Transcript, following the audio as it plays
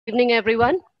Evening,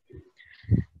 everyone.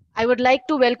 I would like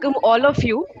to welcome all of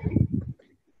you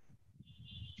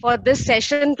for this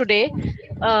session today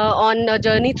on a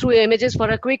journey through images for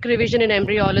a quick revision in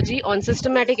embryology on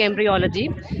systematic embryology.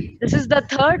 This is the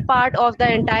third part of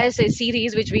the entire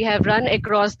series which we have run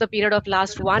across the period of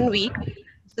last 1 week.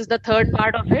 This is the third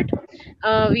part of it.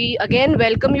 We again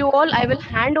welcome you all. I will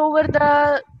hand over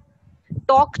the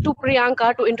talk to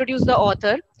Priyanka to introduce the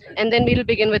author, and then we'll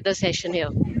begin with the session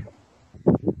here.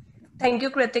 Thank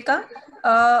you, Kritika.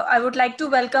 I would like to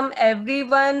welcome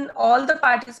everyone, all the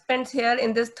participants here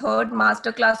in this third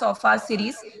masterclass of our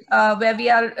series, where we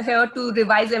are here to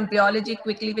revise embryology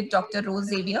quickly with Dr. Rose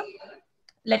Xavier.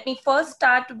 Let me first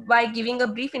start by giving a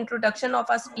brief introduction of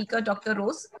our speaker, Dr.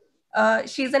 Rose.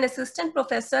 She is an assistant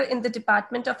professor in the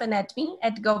Department of Anatomy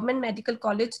at Government Medical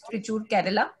College, Trichy,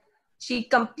 Kerala. She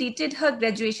completed her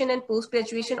graduation and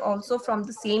post-graduation also from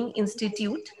the same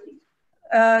institute.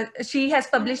 She has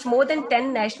published more than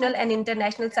 10 national and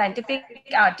international scientific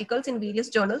articles in various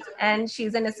journals, and she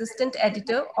is an assistant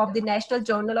editor of the National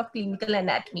Journal of Clinical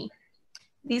Anatomy.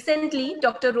 Recently,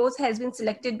 Dr. Rose has been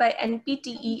selected by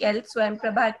NPTEL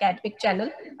Swayamprabha Academic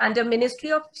Channel under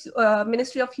Ministry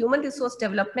of Human Resource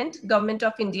Development, Government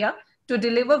of India, to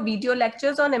deliver video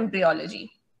lectures on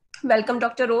embryology. Welcome,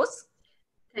 Dr. Rose.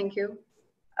 Thank you.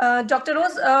 Dr.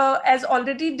 Rose, as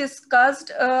already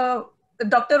discussed,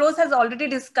 Dr. Rose has already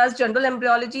discussed general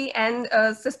embryology and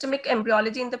systemic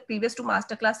embryology in the previous two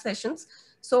masterclass sessions.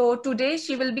 So today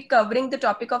she will be covering the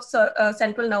topic of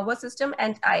central nervous system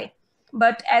and eye.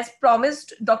 But as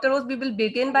promised, Dr. Rose, we will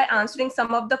begin by answering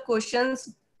some of the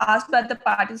questions asked by the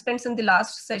participants in the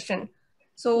last session.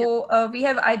 So we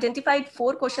have identified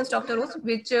 4 questions, Dr. Rose,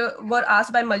 which were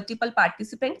asked by multiple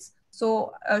participants.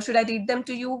 So should I read them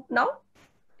to you now?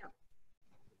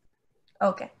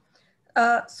 Okay.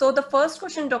 So the first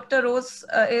question, Dr. Rose,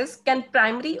 is, can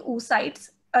primary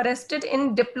oocytes arrested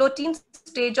in diplotin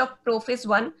stage of prophase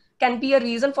 1 can be a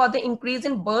reason for the increase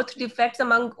in birth defects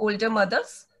among older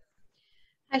mothers?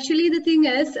 Actually, the thing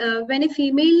is, when a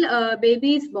female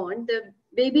baby is born, the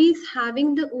baby is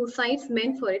having the oocytes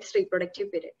meant for its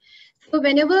reproductive period. So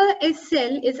whenever a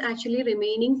cell is actually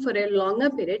remaining for a longer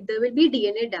period, there will be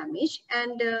DNA damage,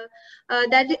 and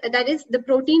that is the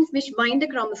proteins which bind the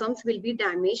chromosomes will be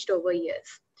damaged over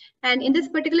years. And in this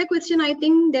particular question, I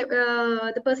think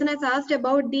the person has asked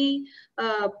about the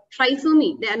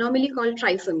trisomy, the anomaly called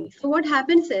trisomy. So what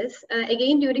happens is,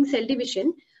 again, during cell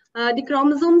division, the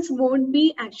chromosomes won't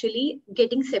be actually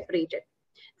getting separated.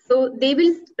 So they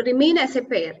will remain as a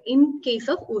pair in case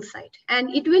of oocyte.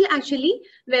 And it will actually,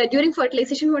 where during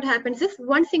fertilization, what happens is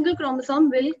one single chromosome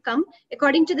will come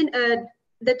according to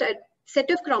the set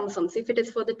of chromosomes. If it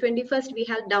is for the 21st, we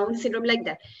have Down syndrome, like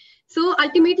that. So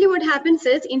ultimately what happens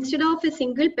is, instead of a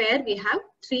single pair, we have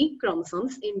 3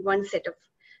 chromosomes in one set of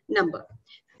number.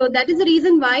 So that is the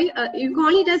reason why you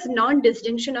call it as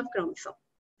non-disjunction of chromosome.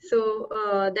 So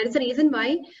that is the reason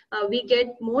why we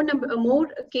get more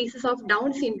cases of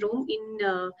Down syndrome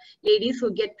in ladies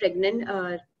who get pregnant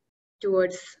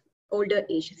towards older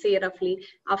age, say roughly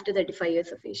after 35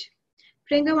 years of age.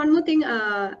 Priyanka, one more thing,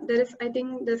 I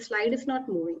think the slide is not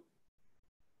moving.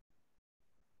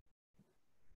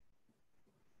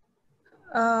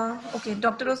 Okay,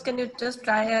 Dr. Rose, can you just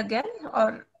try again,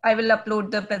 or I will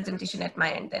upload the presentation at my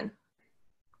end then.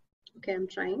 Okay, I'm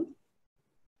trying.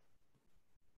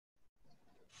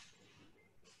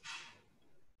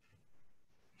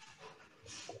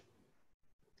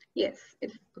 Yes,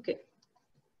 it's okay.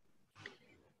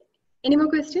 Any more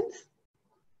questions?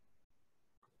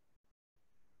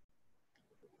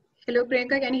 Hello,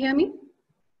 Priyanka, can you hear me?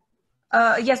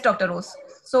 Yes, Dr. Rose.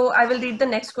 So I will read the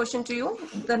next question to you.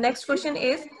 The next question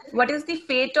is, what is the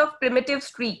fate of primitive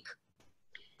streak?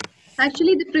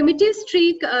 Actually, the primitive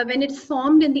streak, when it's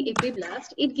formed in the epiblast,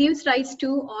 it gives rise to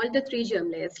all the 3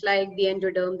 germ layers, like the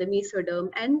endoderm, the mesoderm,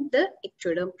 and the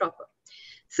ectoderm proper.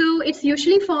 So it's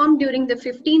usually formed during the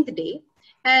 15th day.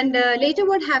 And later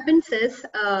what happens is,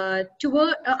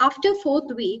 after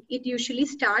 4th week, it usually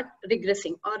start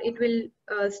regressing, or it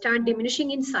will start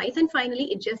diminishing in size, and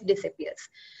finally it just disappears.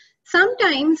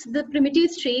 Sometimes the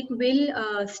primitive streak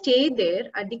will stay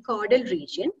there at the caudal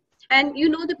region. And you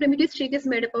know the primitive streak is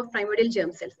made up of primordial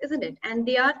germ cells, isn't it? And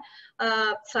they are,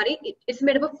 it's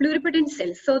made up of pluripotent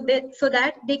cells, so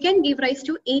that they can give rise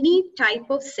to any type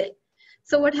of cell.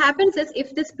 So what happens is,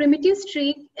 if this primitive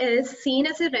streak is seen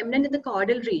as a remnant in the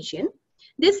caudal region,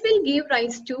 this will give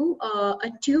rise to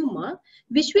a tumor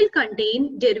which will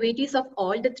contain derivatives of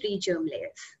all the 3 germ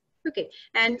layers. Okay,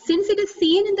 and since it is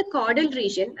seen in the caudal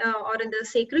region or in the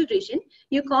sacral region,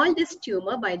 you call this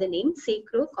tumor by the name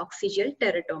sacrococcygeal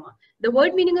teratoma. The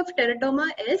word meaning of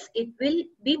teratoma is it will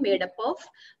be made up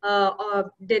of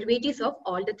derivatives of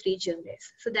all the three germ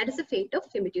layers. So that is the fate of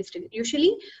primitive streak.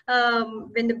 Usually,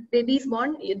 when the baby is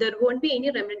born, there won't be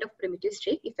any remnant of primitive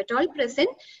streak. If at all present,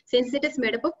 since it is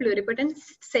made up of pluripotent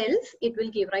cells, it will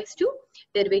give rise to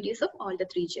derivatives of all the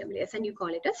three germ layers, and you call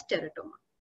it as teratoma.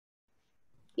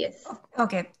 Yes.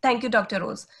 Okay, thank you, Dr.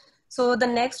 Rose. So the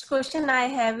next question I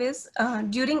have is,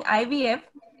 during IVF,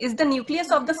 is the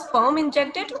nucleus of the sperm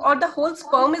injected or the whole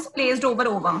sperm is placed over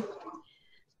ovum?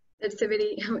 That's a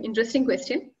very interesting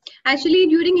question. Actually,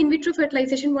 during in vitro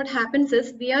fertilization, what happens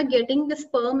is we are getting the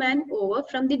sperm and ova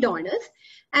from the donors,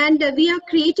 and we are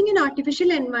creating an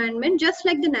artificial environment just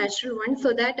like the natural one,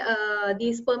 so that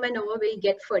the sperm and ova will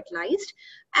get fertilized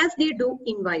as they do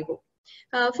in vivo.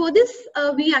 For this,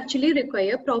 we actually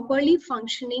require properly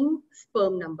functioning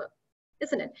sperm number,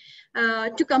 isn't it?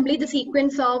 To complete the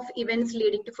sequence of events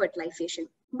leading to fertilization.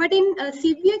 But in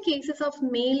severe cases of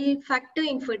male factor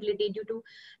infertility due to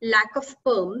lack of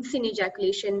sperms in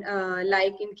ejaculation,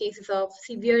 like in cases of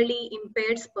severely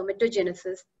impaired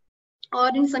spermatogenesis, or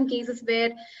in some cases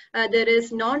where there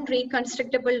is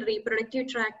non-reconstructible reproductive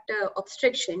tract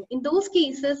obstruction, in those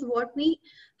cases, what we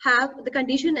have, the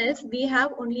condition is we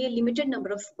have only a limited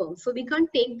number of sperms. So we can't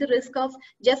take the risk of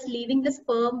just leaving the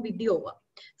sperm with the ova.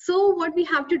 So what we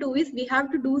have to do is we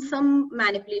have to do some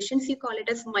manipulations. You call it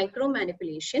as micro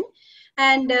manipulation.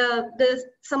 And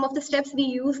some of the steps we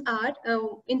use are,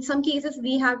 in some cases,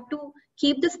 we have to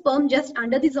keep the sperm just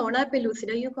under the zona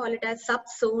pellucida. You call it as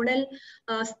subzonal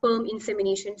sperm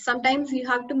insemination. Sometimes you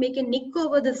have to make a nick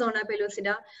over the zona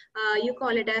pellucida. You call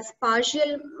it as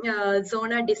partial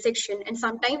zona dissection. And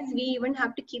sometimes we even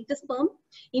have to keep the sperm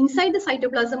inside the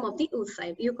cytoplasm of the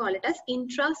oocyte. You call it as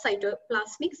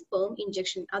intracytoplasmic sperm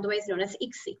injection, otherwise known as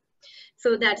ICSI.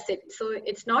 So that's it. So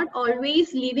it's not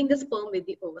always leaving the sperm with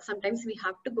the ova. Sometimes we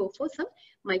have to go for some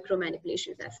micro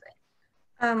manipulations as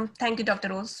well. Thank you, Dr.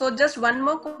 Rose. So just one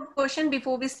more question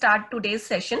before we start today's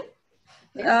session.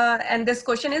 Yes. And this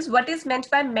question is, what is meant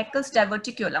by Meckel's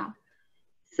diverticulum?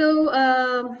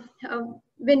 So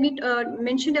when we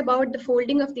mentioned about the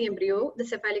folding of the embryo, the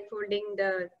cephalic folding,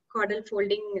 the caudal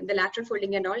folding, the lateral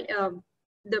folding and all,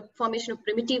 the formation of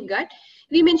primitive gut,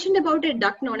 we mentioned about a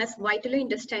duct known as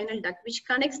vitalointestinal duct, which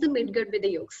connects the midgut with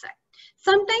the yolk sac.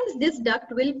 Sometimes this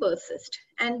duct will persist,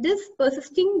 and this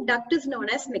persisting duct is known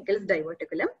as Meckel's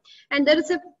diverticulum. And there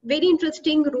is a very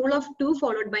interesting rule of 2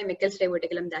 followed by Meckel's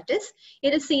diverticulum. That is,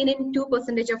 it is seen in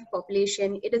 2% of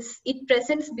population. It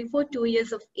presents before 2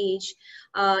 years of age.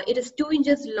 It is 2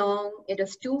 inches long. It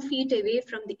is 2 feet away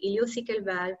from the ileocecal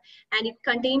valve, and it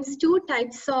contains 2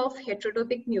 types of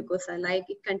heterotopic mucosa, like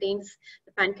it contains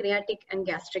the pancreatic and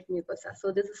gastric mucosa.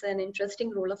 So this is an interesting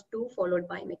rule of 2 followed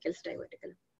by Meckel's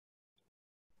diverticulum.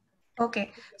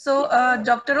 Okay, so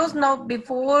Dr. Rose, now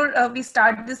before we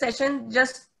start the session,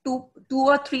 just two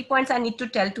or three points I need to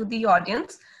tell to the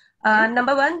audience.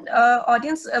 Number one,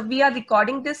 audience, we are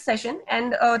recording this session,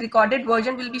 and a recorded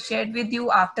version will be shared with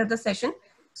you after the session.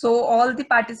 So all the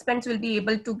participants will be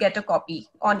able to get a copy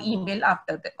on email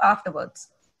afterwards.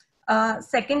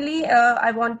 Secondly,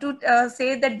 I want to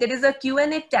say that there is a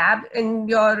Q&A tab in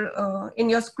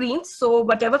your screen. So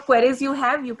whatever queries you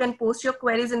have, you can post your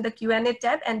queries in the Q&A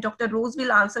tab, and Dr. Rose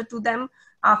will answer to them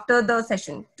after the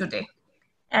session today.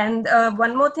 And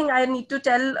one more thing I need to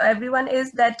tell everyone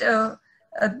is that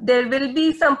there will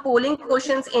be some polling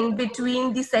questions in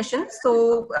between the sessions.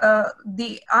 So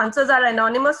the answers are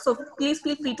anonymous. So please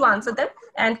feel free to answer them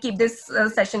and keep this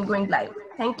session going live.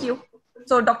 Thank you.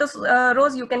 So Dr.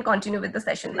 Rose, you can continue with the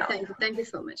session now. Thank you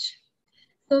so much.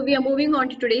 So we are moving on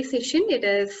to today's session. It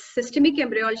is systemic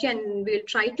embryology, and we'll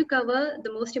try to cover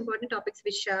the most important topics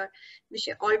which are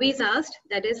always asked,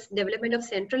 that is development of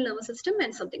central nervous system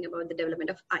and something about the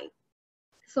development of eye.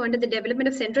 So under the development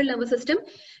of central nervous system,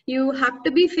 you have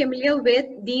to be familiar with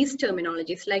these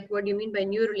terminologies, like what do you mean by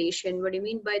neurulation, what do you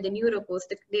mean by the neuropause,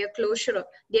 their closure,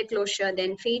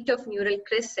 then fate of neural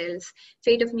crest cells,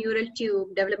 fate of neural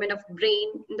tube, development of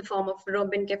brain in the form of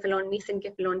rhombencephalon,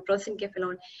 mesencephalon,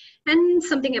 prosencephalon, and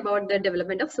something about the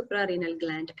development of suprarenal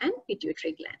gland and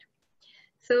pituitary gland.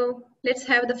 So let's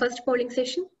have the first polling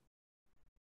session.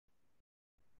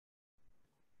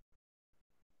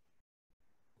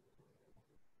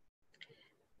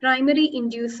 Primary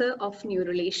inducer of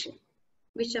neurulation.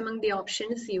 Which among the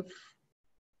options you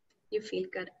feel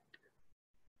correct?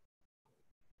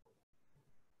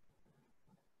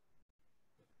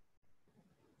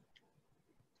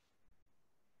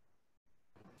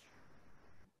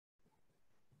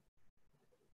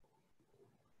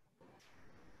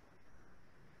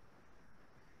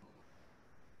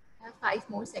 5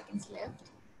 more seconds left.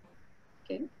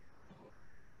 Okay.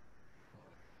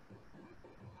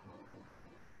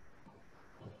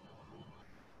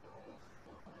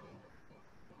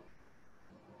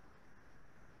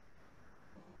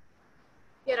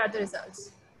 Here are the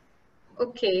results.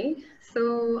 Okay,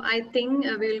 so I think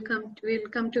we'll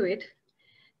come to it.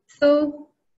 So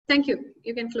thank you.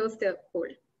 You can close the poll.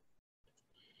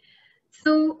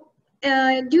 So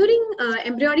during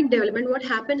embryonic development, what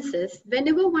happens is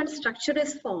whenever one structure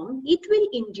is formed, it will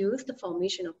induce the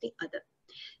formation of the other.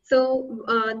 So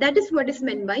that is what is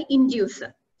meant by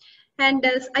inducer. And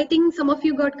as I think some of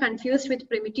you got confused with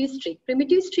primitive streak.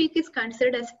 Primitive streak is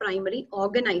considered as primary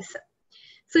organizer.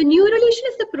 So neurulation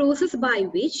is the process by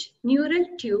which neural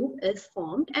tube is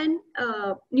formed, and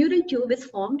neural tube is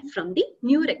formed from the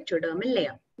neuroectodermal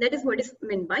layer. That is what is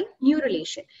meant by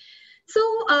neurulation. So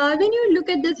when you look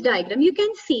at this diagram, you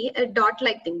can see a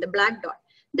dot-like thing, the black dot.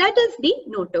 That is the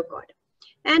notochord.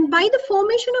 And by the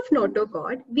formation of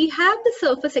notochord, we have the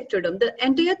surface ectoderm. The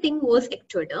entire thing was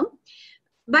ectoderm.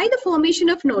 By the formation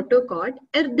of notochord,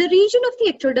 the region of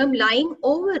the ectoderm lying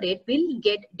over it will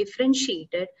get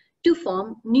differentiated to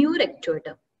form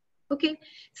neuroectoderm. Okay,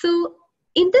 so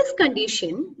in this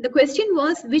condition, the question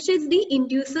was which is the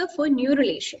inducer for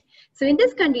neurulation. So in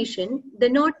this condition, the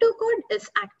notochord is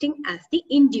acting as the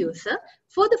inducer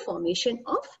for the formation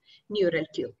of neural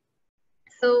tube.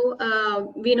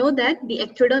 So we know that the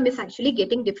ectoderm is actually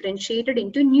getting differentiated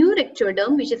into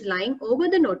neuroectoderm, which is lying over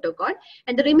the notochord,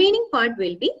 and the remaining part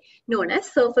will be known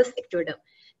as surface ectoderm.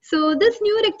 So this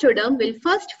neuroectoderm will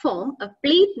first form a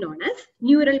plate known as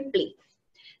neural plate.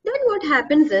 Then what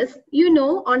happens is, you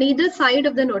know, on either side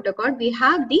of the notochord, we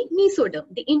have the mesoderm,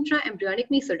 the intraembryonic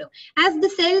mesoderm. As the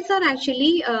cells are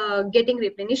actually getting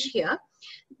replenished here,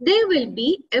 there will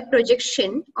be a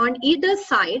projection on either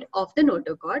side of the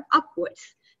notochord upwards.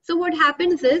 So what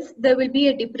happens is there will be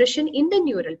a depression in the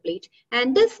neural plate,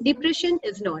 and this depression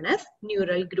is known as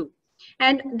neural groove.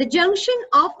 And the junction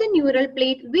of the neural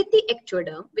plate with the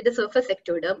ectoderm, with the surface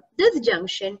ectoderm, this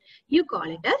junction, you call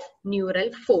it as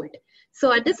neural fold.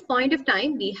 So at this point of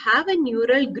time, we have a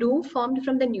neural groove formed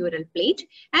from the neural plate,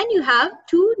 and you have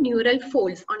two neural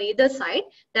folds on either side.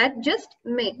 That just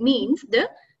means the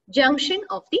junction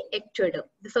of the ectoderm,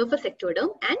 the surface ectoderm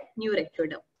and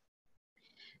neuroectoderm.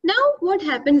 Now what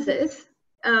happens is,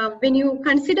 when you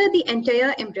consider the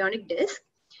entire embryonic disc,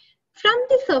 from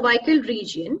the cervical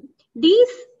region, these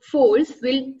folds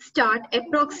will start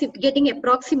getting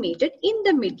approximated in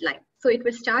the midline. So it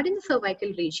will start in the cervical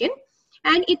region,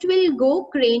 and it will go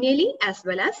cranially as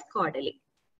well as caudally.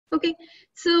 Okay,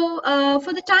 so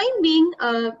for the time being,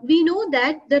 we know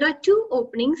that there are two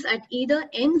openings at either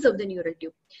ends of the neural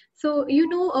tube. So you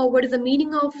know what is the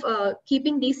meaning of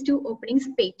keeping these two openings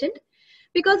patent?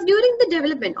 Because during the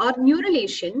development or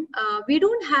neurulation, we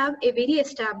don't have a very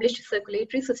established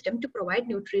circulatory system to provide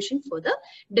nutrition for the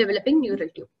developing neural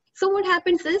tube. So what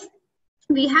happens is,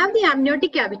 we have the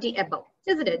amniotic cavity above,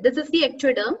 isn't it? This is the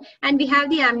ectoderm, and we have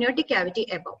the amniotic cavity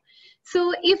above.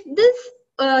 So if this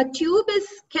tube is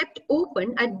kept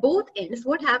open at both ends,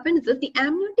 what happens is the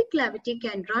amniotic cavity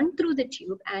can run through the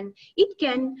tube, and it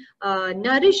can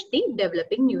nourish the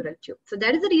developing neural tube. So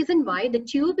that is the reason why the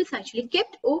tube is actually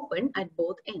kept open at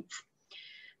both ends.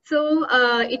 So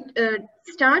it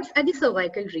starts at the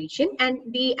cervical region, and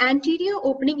the anterior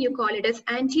opening, you call it as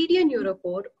anterior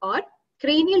neuropore or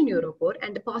cranial neuropore,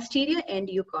 and the posterior end,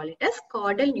 you call it as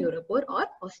caudal neuropore or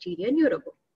posterior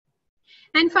neuropore.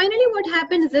 And finally, what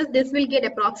happens is this will get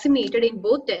approximated in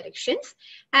both directions,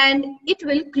 and it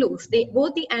will close.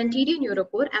 Both the anterior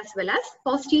neuropore as well as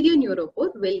posterior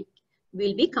neuropore will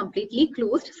be completely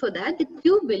closed, so that the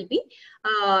tube will be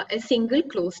a single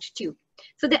closed tube.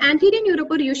 So the anterior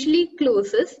neuropore usually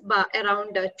closes by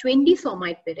around 20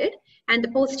 somite period, and the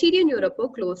posterior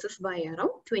neuropore closes by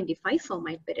around 25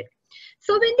 somite period.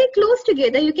 So when they close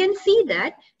together, you can see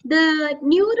that the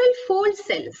neural fold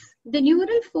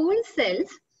cells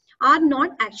are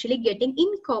not actually getting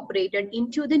incorporated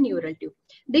into the neural tube.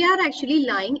 They are actually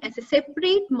lying as a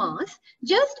separate mass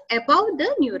just above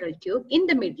the neural tube in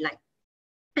the midline.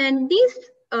 And these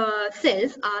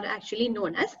cells are actually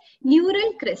known as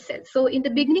neural crest cells. So in the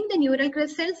beginning, the neural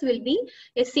crest cells will be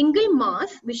a single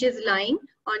mass which is lying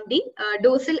on the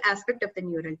dorsal aspect of the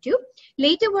neural tube.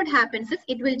 Later what happens is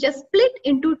it will just split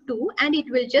into two, and it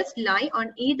will just lie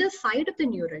on either side of the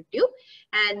neural tube.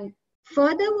 And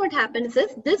further what happens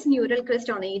is this neural crest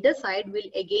on either side will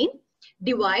again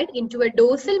divide into a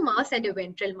dorsal mass and a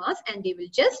ventral mass, and they will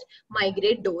just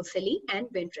migrate dorsally and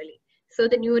ventrally. So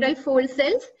the neural fold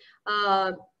cells,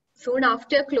 soon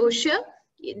after closure,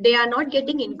 they are not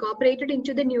getting incorporated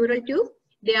into the neural tube.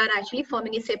 they are actually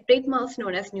forming a separate mass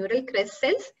known as neural crest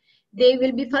cells. They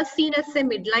will be first seen as a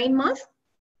midline mass.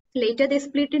 Later they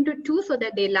split into two so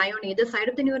that they lie on either side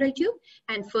of the neural tube,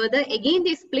 and further again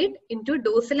they split into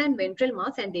dorsal and ventral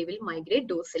mass, and they will migrate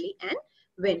dorsally and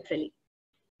ventrally.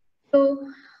 So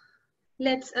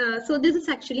so this is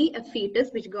actually a fetus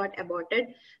which got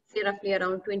aborted, say roughly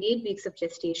around 28 weeks of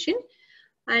gestation.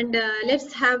 And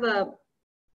let's have a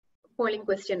polling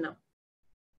question now.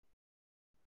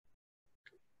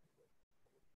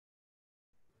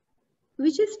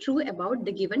 Which is true about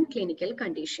the given clinical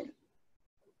condition?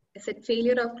 Is it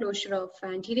failure of closure of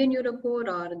anterior neuropore,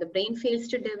 or the brain fails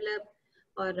to develop,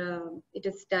 or it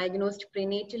is diagnosed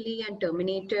prenatally and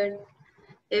terminated?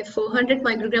 If 400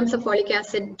 micrograms of folic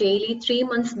acid daily 3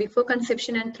 months before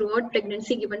conception and throughout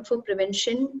pregnancy given for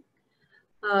prevention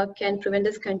can prevent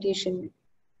this condition,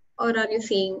 or are you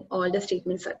saying all the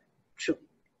statements are true?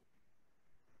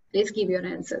 Please give your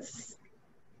answers.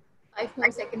 5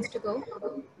 more seconds to go.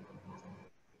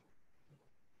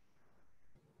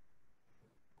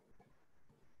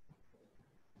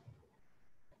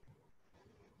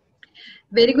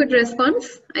 Very good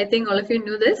response. I think all of you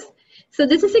knew this. So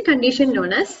this is a condition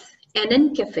known as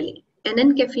anencephaly.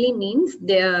 Anencephaly means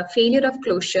the failure of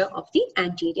closure of the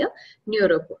anterior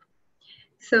neuropore.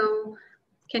 So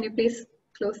can you please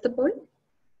close the poll?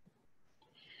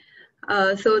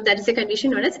 So that is a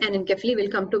condition known as anencephaly.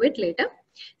 We'll come to it later.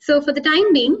 So for the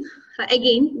time being,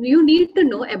 again, you need to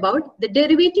know about the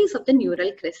derivatives of the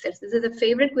neural crest cells. This is a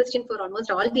favorite question for almost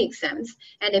all the exams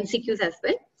and MCQs as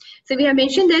well. So we have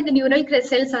mentioned that the neural crest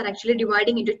cells are actually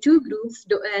dividing into two groups,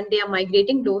 and they are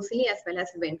migrating dorsally as well as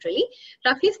ventrally.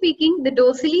 Roughly speaking, the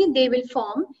dorsally, they will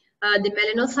form the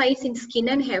melanocytes in skin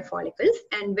and hair follicles,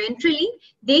 and ventrally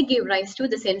they give rise to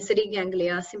the sensory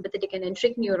ganglia, sympathetic and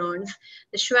enteric neurons,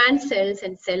 the Schwann cells,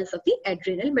 and cells of the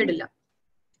adrenal medulla.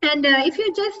 And if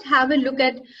you just have a look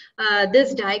at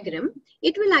this diagram,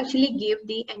 it will actually give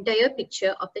the entire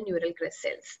picture of the neural crest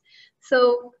cells.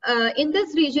 So in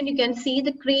this region, you can see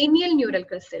the cranial neural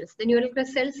crest cells. The neural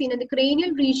crest cells seen in the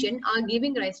cranial region are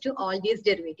giving rise to all these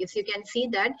derivatives. You can see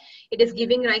that it is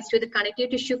giving rise to the connective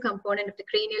tissue component of the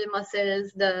cranial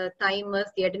muscles, the thymus,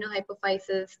 the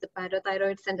adenohypophysis, the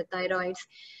parathyroids, and the thyroids.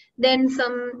 Then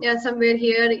somewhere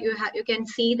here you can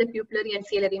see the pupillary and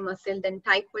ciliary muscle, then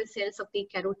type I cells of the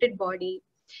carotid body.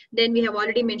 Then we have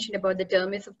already mentioned about the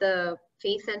dermis of the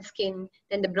face and skin,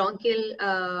 then the bronchial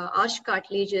arch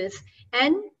cartilages,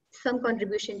 and some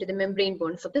contribution to the membrane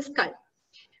bones of the skull.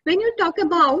 When you talk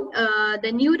about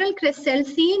the neural crest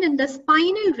cells seen in the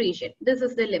spinal region, this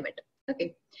is the limit.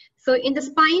 Okay. So in the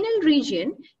spinal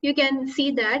region, you can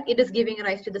see that it is giving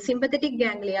rise to the sympathetic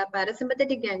ganglia,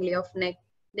 parasympathetic ganglia of neck.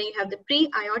 Then you have the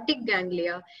pre-aortic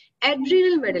ganglia,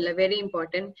 adrenal medulla, very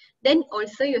important. Then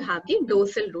also you have the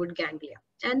dorsal root ganglia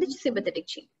and the sympathetic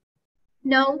chain.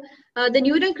 Now, the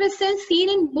neural crest cells seen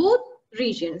in both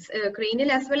regions,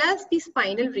 cranial as well as the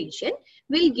spinal region,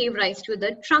 will give rise to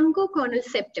the truncoconal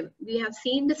septum. We have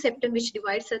seen the septum which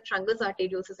divides the truncus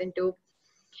arteriosus into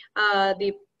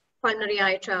the pulmonary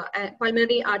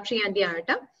artery and the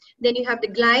aorta. Then you have the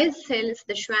glial cells,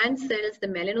 the Schwann cells, the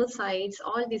melanocytes,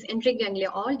 all these enteric ganglia,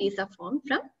 all these are formed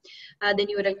from the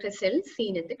neural crest cells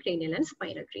seen in the cranial and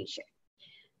spinal region.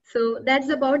 So that's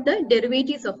about the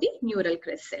derivatives of the neural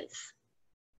crest cells.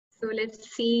 So let's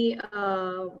see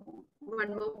one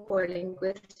more polling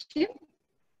question.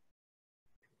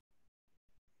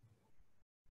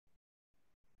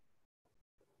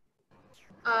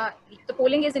 The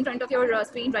polling is in front of your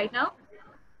screen right now.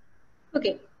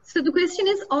 Okay, so the question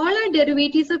is, all are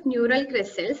derivatives of neural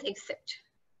crest cells except.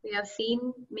 We have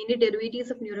seen many derivatives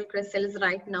of neural crest cells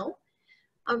right now.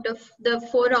 Out of the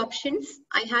 4 options,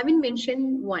 I haven't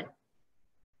mentioned one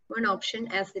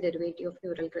option as the derivative of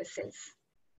neural crest cells.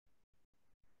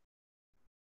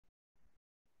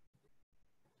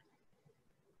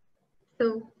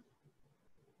 So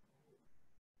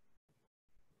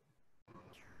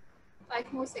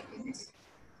 5 more seconds.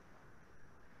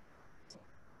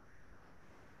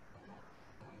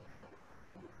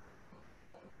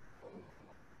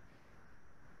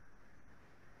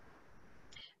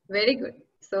 very good.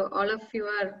 So all of you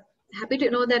are happy to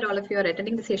know that all of you are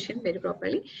attending the session very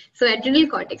properly. So adrenal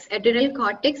cortex. Adrenal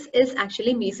cortex is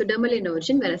actually mesodermal in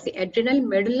origin, whereas the adrenal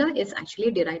medulla is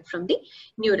actually derived from the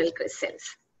neural crest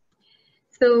cells.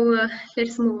 So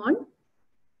let's move on.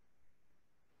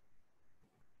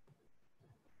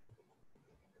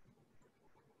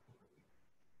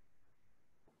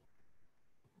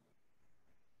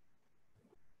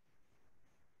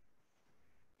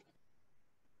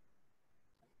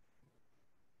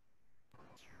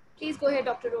 Please go ahead,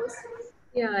 Dr. Rose.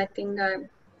 Yeah, I think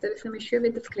There is some issue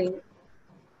with the screen.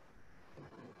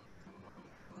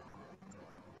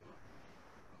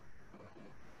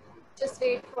 Just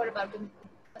wait for about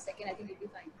a second. I think it'll be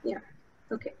fine. Yeah.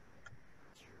 Okay.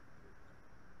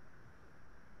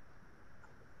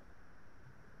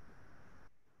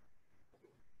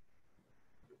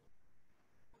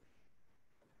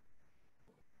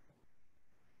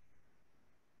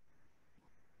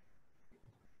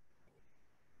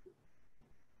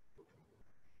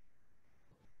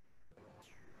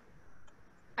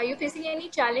 Are you facing any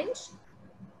challenge?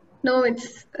 No,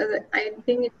 it's. I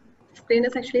think the screen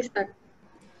is actually stuck.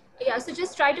 Yeah, so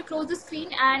just try to close the screen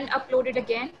and upload it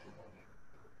again.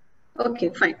 Okay,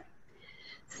 fine.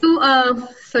 So,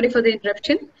 sorry for the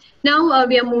interruption. Now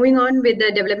we are moving on with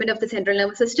the development of the central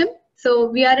nervous system. So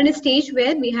we are in a stage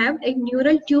where we have a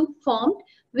neural tube formed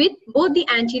with both the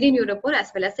anterior neuropore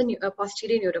as well as the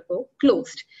posterior neuropore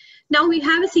closed. Now we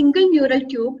have a single neural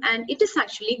tube and it is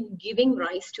actually giving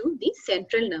rise to the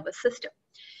central nervous system.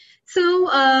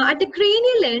 So at the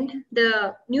cranial end,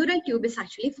 the neural tube is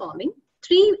actually forming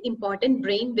three important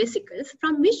brain vesicles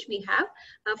from which we have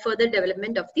further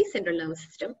development of the central nervous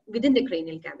system within the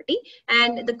cranial cavity,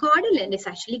 and the caudal end is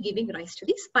actually giving rise to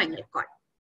the spinal cord.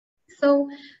 So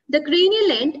the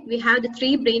cranial end, we have the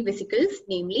three brain vesicles,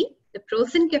 namely the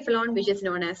prosencephalon, which is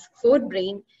known as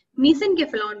forebrain,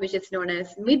 mesencephalon, which is known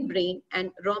as midbrain, and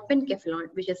rhombencephalon,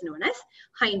 which is known as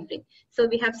hindbrain. So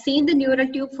we have seen the neural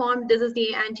tube formed. This is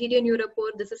the anterior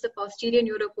neuropore. This is the posterior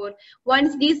neuropore.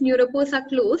 Once these neuropores are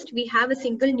closed, we have a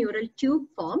single neural tube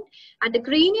formed. At the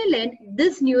cranial end,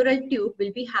 this neural tube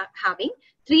will be having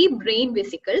three brain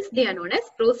vesicles. They are known as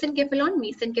prosencephalon,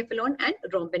 mesencephalon, and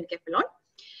rhombencephalon.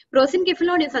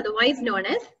 Prosencephalon is otherwise known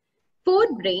as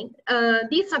forebrain.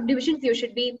 These subdivisions you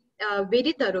should be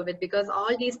very thorough with, because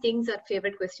all these things are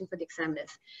favorite question for the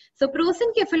examiners. So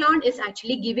prosencephalon is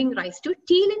actually giving rise to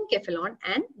telencephalon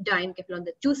and diencephalon.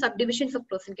 The two subdivisions of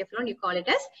prosencephalon, you call it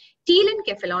as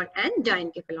telencephalon and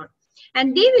diencephalon.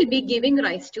 And they will be giving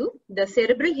rise to the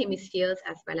cerebral hemispheres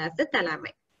as well as the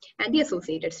thalami and the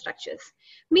associated structures.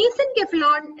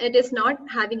 Mesencephalon, it is not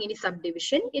having any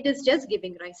subdivision. It is just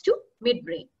giving rise to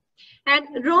midbrain. And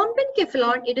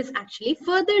rhombencephalon, it is actually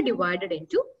further divided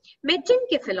into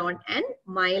metencephalon and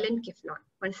myelencephalon.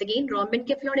 Once again,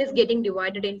 rhombencephalon is getting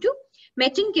divided into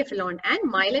metencephalon and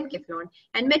myelencephalon.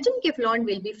 And metencephalon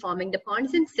will be forming the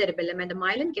pons and cerebellum, and the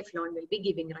myelencephalon will be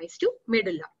giving rise to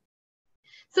medulla.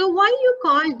 So why you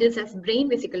call this as brain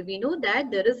vesicle? We know that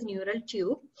there is neural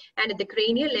tube, and at the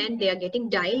cranial end, they are getting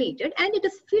dilated and it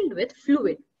is filled with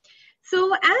fluid.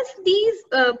 So as these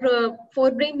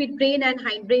forebrain, midbrain, and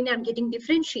hindbrain are getting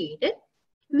differentiated,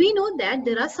 we know that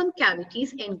there are some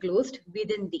cavities enclosed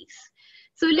within these.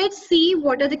 So let's see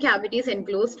what are the cavities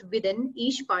enclosed within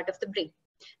each part of the brain.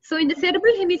 So in the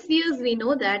cerebral hemispheres, we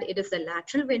know that it is the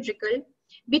lateral ventricle.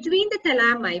 Between the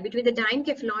thalami, between the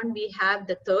diencephalon, we have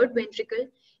the third ventricle.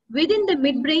 Within the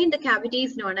midbrain, the cavity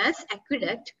is known as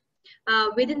aqueduct.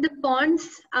 Within the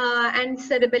pons and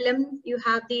cerebellum, you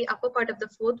have the upper part of the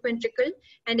fourth ventricle,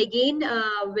 and again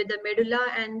with the medulla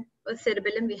and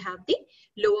cerebellum, we have the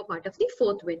lower part of the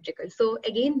fourth ventricle. So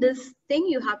again, this thing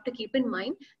you have to keep in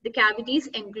mind, the cavities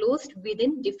enclosed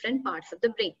within different parts of the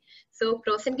brain. So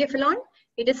prosencephalon,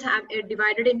 it is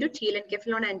divided into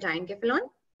telencephalon and diencephalon.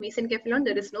 Mesencephalon,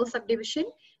 there is no subdivision,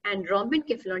 and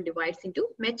rhombencephalon divides into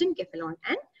metencephalon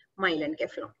and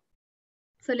myelencephalon.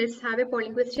 So let's have a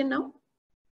polling question now.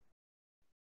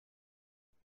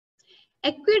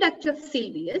 Aqueduct of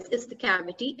Sylvius is the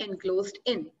cavity enclosed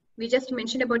in. We just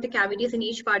mentioned about the cavities in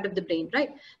each part of the brain, right?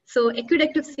 So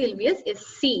aqueduct of Sylvius is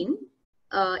seen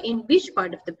in which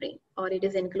part of the brain, or it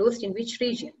is enclosed in which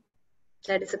region?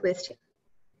 That is the question.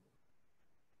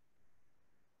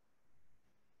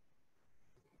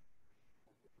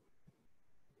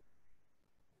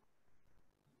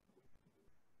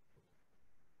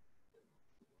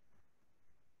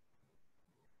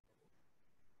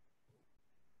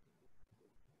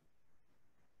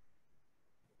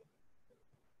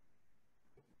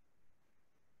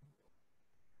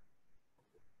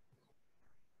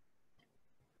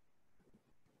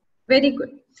 Very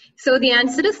good. So the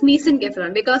answer is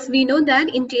mesencephalon, because we know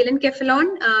that in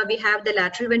telencephalon, we have the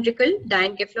lateral ventricle,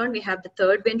 diencephalon, we have the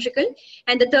third ventricle,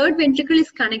 and the third ventricle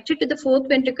is connected to the fourth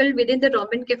ventricle within the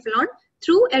rhombencephalon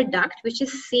through a duct which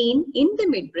is seen in the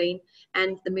midbrain,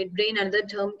 and the midbrain, another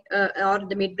term, or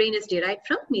the midbrain is derived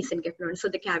from mesencephalon. So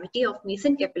the cavity of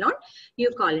mesencephalon,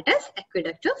 you call it as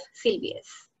aqueduct of Sylvius.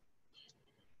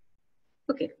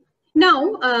 Okay.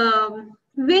 Now,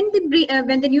 when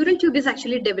the neural tube is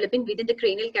actually developing within the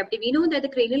cranial cavity, we know that the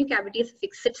cranial cavity is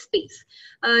fixed space.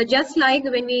 Just like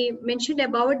when we mentioned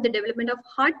about the development of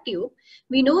heart tube,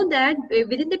 we know that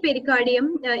within the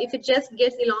pericardium, if it just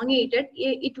gets elongated,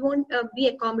 it won't be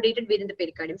accommodated within the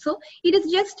pericardium. So it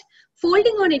is just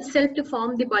folding on itself to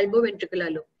form the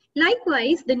bulboventricular loop.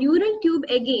 Likewise, the neural tube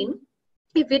again,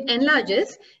 if it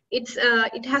enlarges,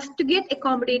 it has to get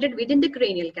accommodated within the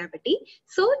cranial cavity.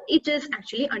 So it is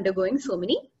actually undergoing so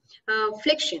many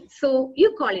flexions. So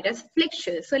you call it as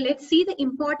flexures. So let's see the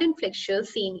important flexures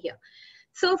seen here.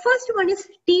 So first one is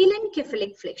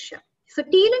telencephalic flexure. So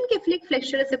telencephalic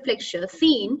flexure is a flexure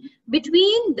seen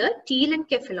between the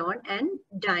telencephalon and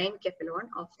diencephalon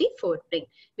of the forebrain.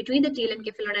 Between the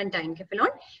telencephalon and diencephalon,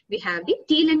 we have the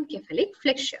telencephalic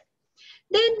flexure.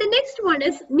 Then the next one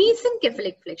is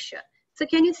mesencephalic flexure. So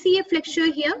can you see a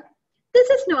flexure here? This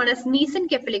is known as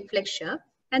mesencephalic flexure,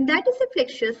 and that is a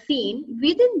flexure seen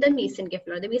within the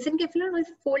mesencephalon. The mesencephalon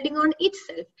is folding on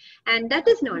itself, and that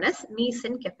is known as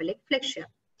mesencephalic flexure.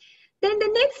 Then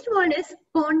the next one is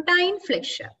pontine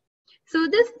flexure. So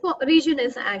this region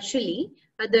is actually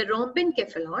the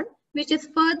rhombencephalon, which is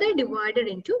further divided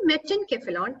into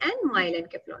metencephalon and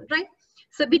myelencephalon, right?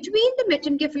 So between the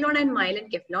metencephalon and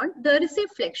myelencephalon, there is a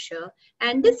flexure,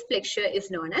 and this flexure is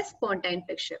known as pontine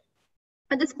flexure.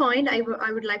 At this point, I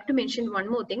would like to mention one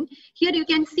more thing. Here you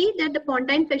can see that the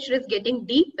pontine flexure is getting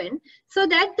deepened, so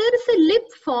that there is a lip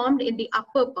formed in the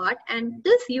upper part, and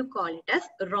this you call it as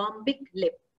rhombic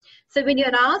lip. So when you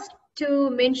are asked to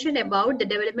mention about the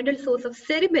developmental source of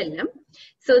cerebellum,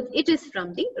 so it is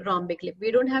from the rhombic lip.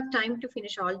 We don't have time to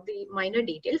finish all the minor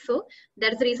details, so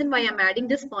that's the reason why I'm adding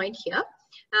this point here.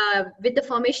 With the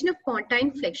formation of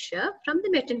pontine flexure from the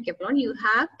metencephalon, you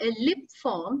have a lip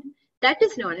formed that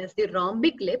is known as the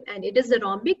rhombic lip, and it is the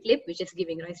rhombic lip which is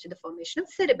giving rise to the formation of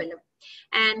cerebellum.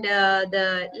 And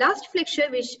the last flexure,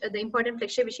 the important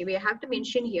flexure which we have to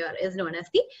mention here, is known as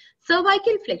the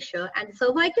cervical flexure, and the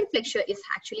cervical flexure is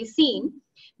actually seen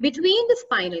between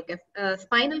the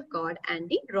spinal cord and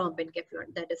the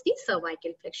rhombencephalon. That is the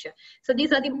cervical flexure. So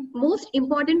these are the most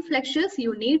important flexures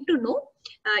you need to know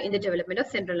in the development of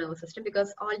central nervous system,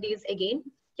 because all these again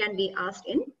can be asked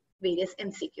in various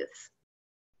MCQs.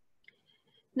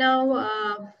 Now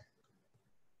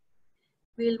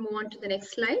we'll move on to the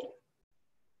next slide.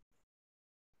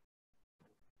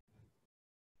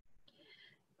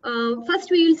 First,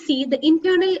 we will see the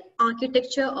internal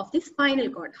architecture of the spinal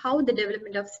cord, how the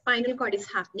development of spinal cord is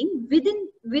happening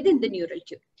within the neural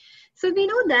tube. So we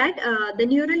know that the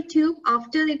neural tube,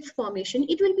 after its formation,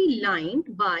 it will be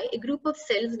lined by a group of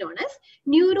cells known as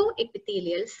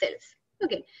neuroepithelial cells.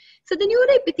 Okay, so the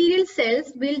neuroepithelial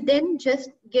cells will then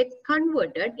just get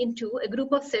converted into a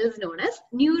group of cells known as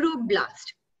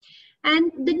neuroblast.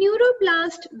 And the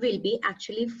neuroblast will be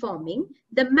actually forming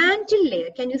the mantle layer.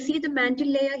 Can you see the mantle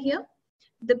layer here?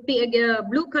 The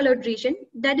blue colored region,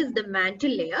 that is the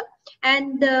mantle layer.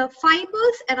 And the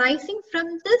fibers arising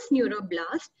from this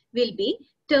neuroblast will be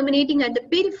terminating at the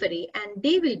periphery, and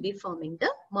they will be forming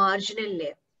the marginal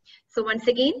layer. So once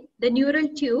again, the neural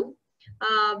tube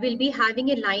will be having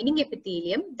a lining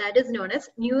epithelium that is known as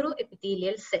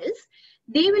neuroepithelial cells.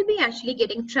 They will be actually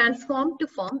getting transformed to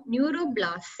form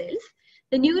neuroblast cells.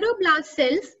 The neuroblast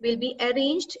cells will be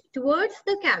arranged towards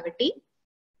the cavity,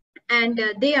 and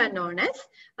they are known as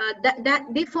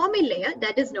they form a layer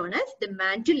that is known as the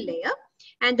mantle layer,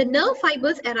 and the nerve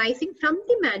fibers arising from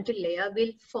the mantle layer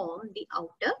will form the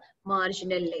outer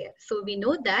marginal layer. So we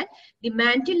know that the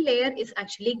mantle layer is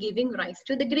actually giving rise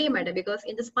to the gray matter, because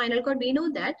in the spinal cord we know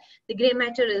that the gray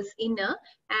matter is inner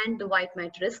and the white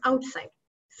matter is outside.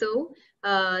 So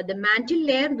the mantle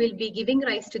layer will be giving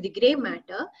rise to the gray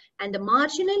matter, and the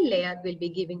marginal layer will be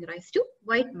giving rise to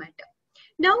white matter.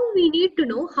 Now we need to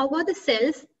know how are the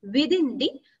cells within the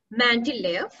mantle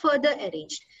layer further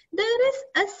arranged. There is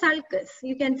a sulcus.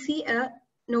 You can see a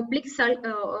oblique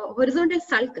horizontal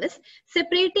sulcus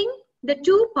separating the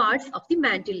two parts of the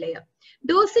mantle layer.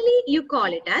 Dorsally, you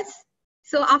call it as,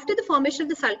 so after the formation of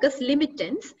the sulcus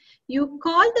limitans, you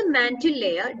call the mantle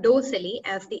layer dorsally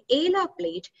as the alar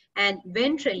plate, and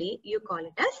ventrally you call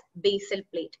it as basal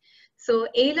plate. So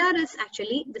alar is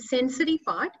actually the sensory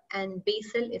part, and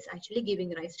basal is actually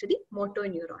giving rise to the motor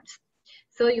neurons.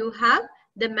 So you have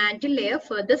the mantle layer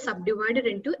further subdivided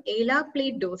into alar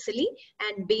plate dorsally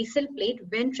and basal plate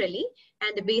ventrally,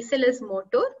 and the basal is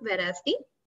motor whereas the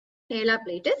alar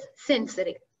plate is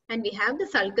sensory, and we have the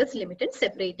sulcus limitans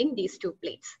separating these two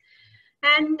plates.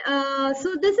 And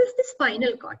so this is the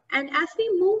spinal cord, and as we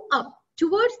move up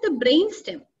towards the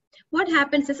brainstem, what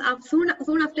happens is soon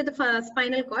after the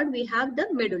spinal cord we have the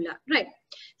medulla, right?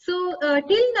 So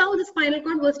till now, the spinal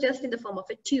cord was just in the form of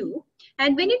a tube.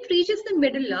 And when it reaches the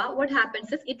medulla, what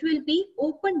happens is it will be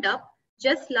opened up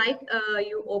just like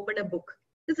you open a book,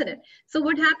 isn't it? So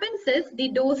what happens is the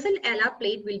dorsal alar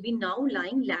plate will be now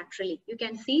lying laterally. You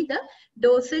can see the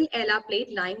dorsal alar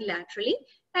plate lying laterally.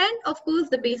 And of course,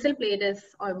 the basal plate is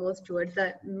almost towards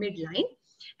the midline.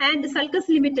 And the sulcus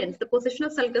limitans, the position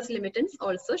of sulcus limitans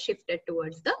also shifted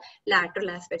towards the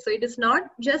lateral aspect. So it is not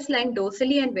just lying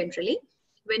dorsally and ventrally.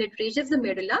 When it reaches the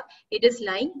medulla, it is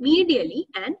lying medially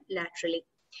and laterally.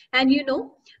 And you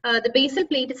know, the basal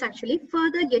plate is actually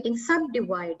further getting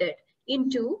subdivided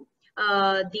into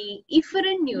the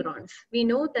efferent neurons. We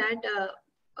know that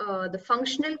the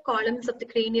functional columns of the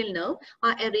cranial nerve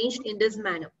are arranged in this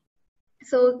manner.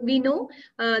 So we know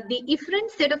the efferent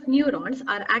set of neurons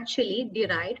are actually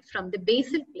derived from the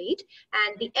basal plate,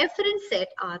 and the efferent set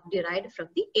are derived from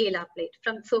the alar plate.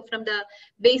 So from the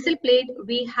basal plate,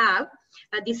 we have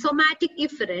the somatic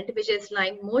efferent, which is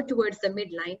lying more towards the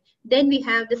midline. Then we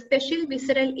have the special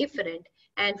visceral efferent,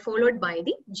 and followed by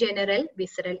the general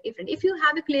visceral efferent. If you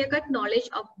have a clear-cut knowledge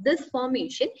of this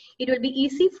formation, it will be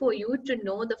easy for you to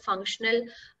know the functional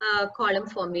column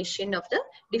formation of the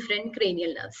different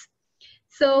cranial nerves.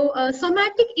 So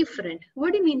somatic efferent,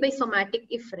 what do you mean by somatic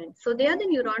efferent? So they are the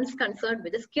neurons concerned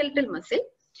with the skeletal muscle.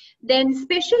 Then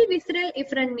special visceral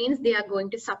efferent means they are going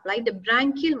to supply the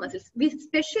branchial muscles.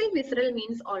 Special visceral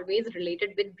means always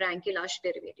related with branchial arch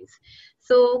derivatives.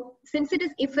 So since it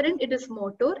is efferent, it is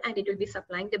motor and it will be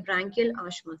supplying the branchial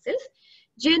arch muscles.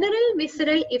 General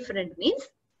visceral efferent means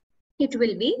it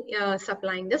will be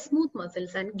supplying the smooth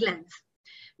muscles and glands.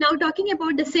 Now talking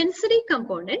about the sensory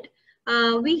component,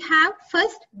 we have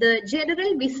first the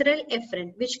general visceral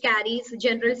efferent, which carries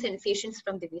general sensations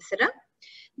from the viscera.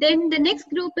 Then the next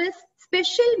group is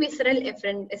special visceral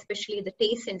efferent, especially the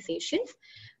taste sensations.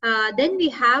 Then we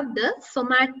have the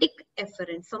somatic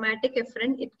efferent. Somatic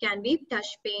efferent, it can be touch,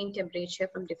 pain, temperature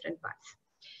from different parts.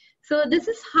 So this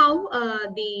is how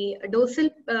the dorsal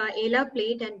alar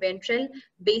plate and ventral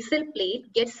basal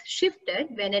plate gets shifted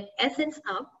when it ascends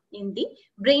up in the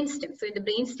brainstem. So in the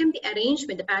brainstem, the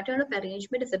arrangement, the pattern of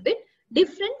arrangement is a bit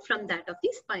different from that of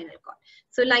the spinal cord.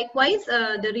 So likewise,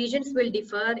 the regions will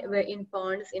differ in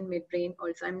pons, in midbrain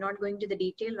also. I'm not going to the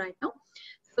detail right now.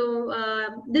 So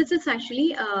this is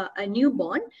actually a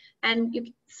newborn. And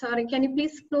you, sorry, can you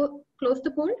please close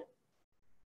the poll?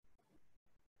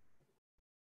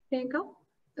 Priyanka?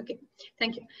 Okay,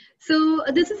 thank you. So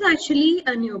this is actually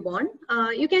a newborn.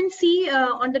 You can see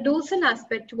on the dorsal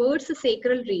aspect towards the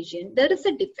sacral region, there is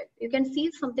a defect. You can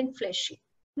see something fleshy,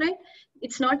 right?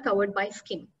 It's not covered by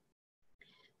skin.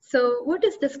 So what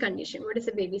is this condition? What is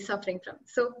the baby suffering from?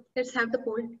 So let's have the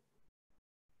poll.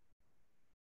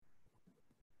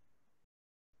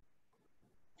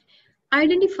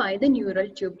 Identify the neural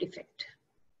tube defect.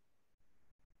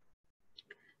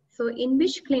 So in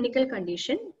which clinical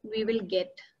condition we will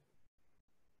get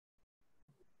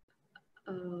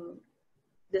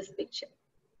this picture,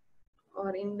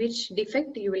 or in which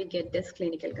defect you will get this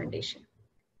clinical condition?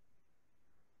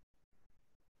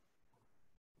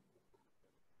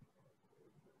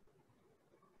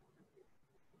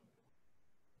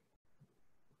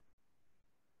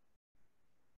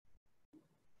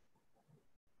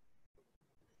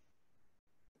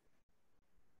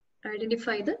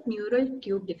 Identify the neural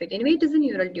tube defect. Anyway, it is a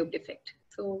neural tube defect.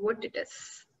 So what it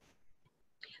is?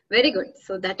 Very good.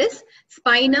 So that is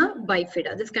spina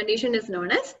bifida. This condition is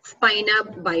known as spina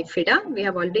bifida. We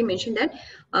have already mentioned that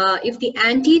if the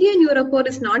anterior neuropore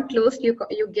is not closed, you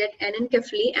get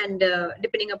anencephaly, and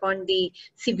depending upon the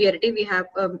severity, we have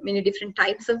many different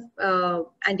types of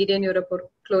anterior neuropore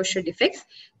closure defects.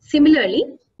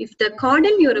 Similarly, if the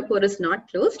caudal neuropore is not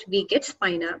closed, we get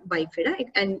spina bifida,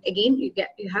 and again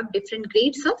you have different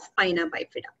grades of spina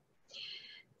bifida.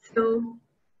 So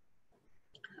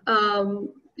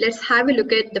let's have a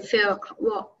look at the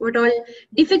what all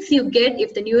defects you get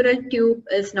if the neural tube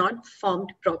is not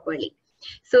formed properly.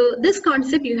 So this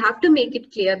concept you have to make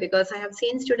it clear, because I have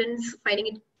seen students finding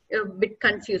it a bit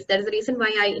confused. That is the reason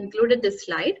why I included this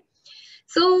slide.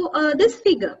 So this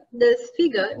figure,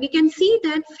 we can see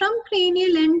that from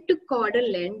cranial end to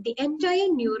caudal end, the entire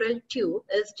neural tube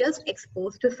is just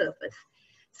exposed to surface.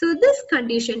 So this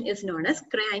condition is known as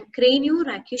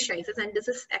craniorachiasis, and this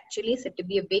is actually said to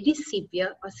be a very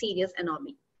severe or serious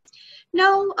anomaly.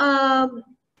 Now,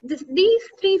 these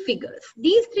three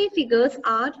figures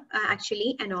are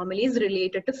actually anomalies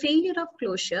related to failure of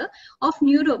closure of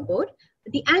neuropore,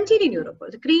 the anterior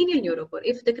neuropore, the cranial neuropore.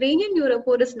 If the cranial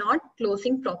neuropore is not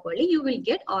closing properly, you will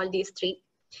get all these three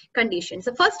conditions.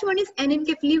 The first one is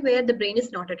anencephaly, where the brain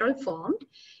is not at all formed.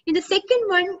 In the second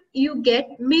one, you get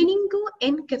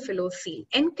meningoencephalocele.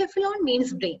 Encephalon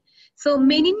means brain. So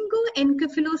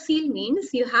meningoencephalocele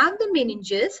means you have the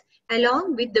meninges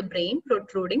along with the brain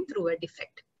protruding through a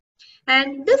defect.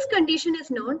 And this condition is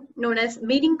known as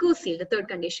meningocele, the third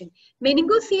condition.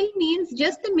 Meningocele means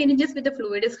just the meninges with the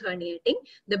fluid is herniating.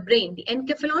 The brain, the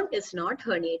encephalon, is not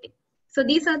herniating. So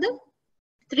these are the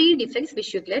three defects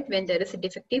which you get when there is a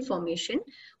defective formation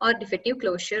or defective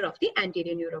closure of the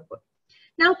anterior neuropode.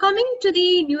 Now coming to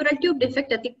the neural tube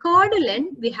defect at the caudal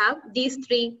end, we have these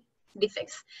three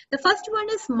defects. The first one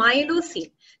is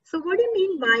myelocele. So what do you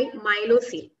mean by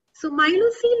myelocele? So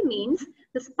myelocele means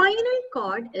the spinal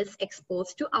cord is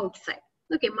exposed to outside.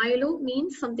 Okay, myelo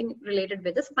means something related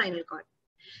with the spinal cord.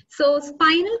 So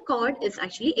spinal cord is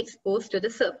actually exposed to the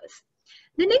surface.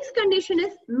 The next condition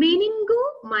is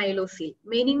meningomyelocele.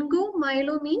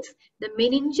 Meningomyelo means the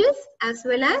meninges as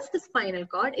well as the spinal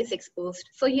cord is exposed.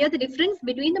 So here the difference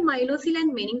between the myelocele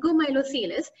and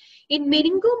meningomyelocele is, in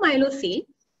meningomyelocele,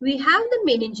 we have the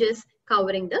meninges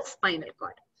covering the spinal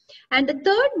cord. And the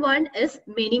third one is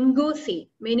meningocele.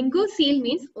 Meningocele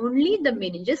means only the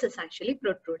meninges is actually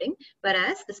protruding,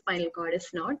 whereas the spinal cord is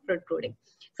not protruding.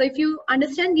 So if you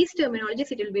understand these terminologies,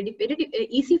 it will be very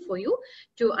easy for you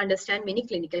to understand many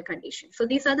clinical conditions. So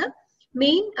these are the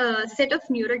main set of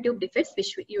neural tube defects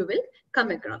which you will come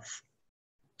across.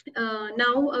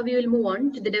 Now we will move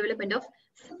on to the development of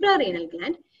suprarenal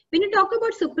gland. When you talk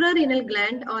about suprarenal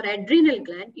gland or adrenal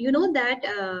gland, you know that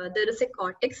there is a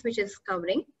cortex which is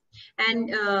covering, and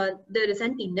there is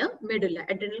an inner medulla,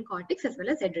 adrenal cortex as well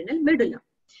as adrenal medulla.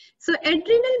 So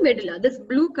adrenal medulla, this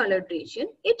blue colored region,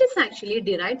 it is actually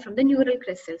derived from the neural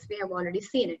crest cells. We have already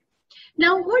seen it.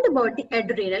 Now what about the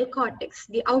adrenal cortex,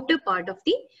 the outer part of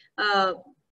the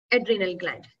adrenal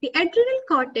gland? The adrenal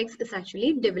cortex is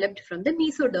actually developed from the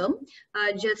mesoderm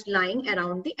just lying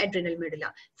around the adrenal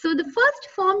medulla. So the first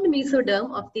formed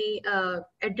mesoderm of the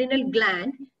adrenal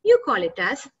gland, you call it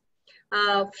as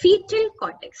fetal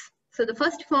cortex. So the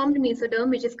first formed mesoderm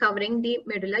which is covering the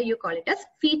medulla, you call it as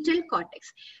fetal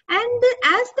cortex. And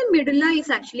as the medulla is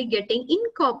actually getting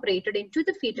incorporated into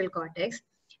the fetal cortex,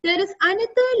 there is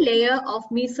another layer of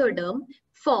mesoderm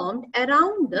formed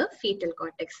around the fetal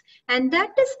cortex, and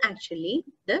that is actually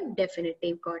the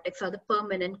definitive cortex or the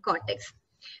permanent cortex.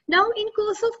 Now in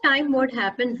course of time, what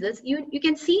happens is you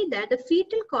can see that the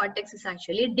fetal cortex is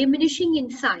actually diminishing in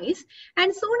size,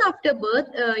 and soon after birth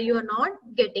you are not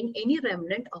getting any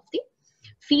remnant of the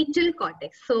fetal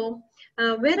cortex. So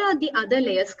where are the other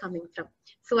layers coming from?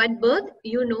 So at birth,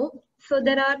 you know, so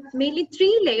there are mainly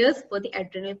three layers for the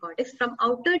adrenal cortex. From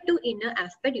outer to inner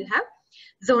aspect, you have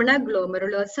zona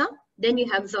glomerulosa, then you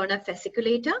have zona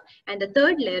fasciculata, and the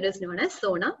third layer is known as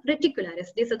zona reticularis.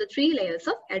 These are the three layers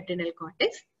of adrenal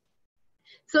cortex.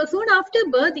 So soon after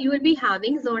birth, you will be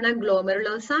having zona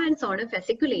glomerulosa and zona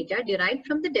fasciculata derived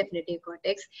from the definitive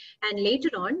cortex, and later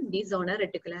on the zona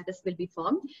reticularis will be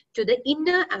formed to the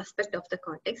inner aspect of the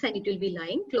cortex, and it will be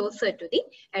lying closer to the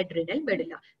adrenal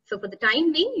medulla. So for the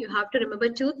time being, you have to remember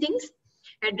two things.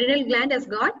 Adrenal gland has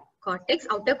got cortex,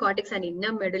 outer cortex and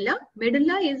inner medulla.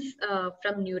 Medulla is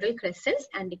from neural crest cells,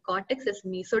 and the cortex is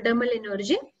mesodermal in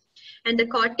origin. And the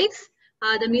cortex,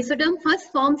 the mesoderm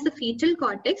first forms the fetal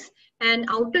cortex, and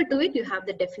outer to it you have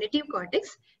the definitive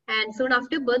cortex. And soon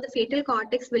after birth, the fetal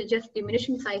cortex will just diminish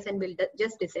in size and will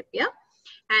just disappear.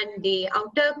 And the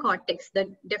outer cortex,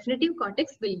 the definitive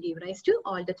cortex, will give rise to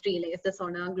all the three layers, the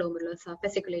zona glomerulosa,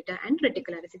 fasciculata, and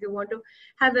reticularis. If you want to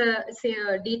have a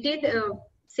detailed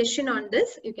session on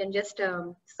this, you can just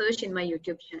search in my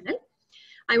YouTube channel.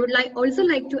 I would also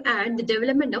like to add the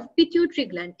development of pituitary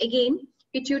gland. Again,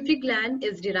 pituitary gland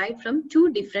is derived from two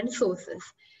different sources.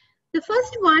 The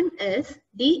first one is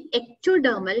the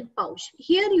ectodermal pouch.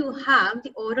 Here you have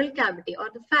the oral cavity or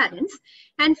the pharynx,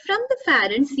 and from the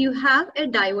pharynx you have a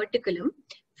diverticulum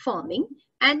forming,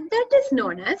 and that is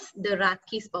known as the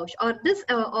Rathke's pouch, or this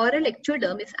oral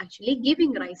ectoderm is actually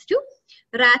giving rise to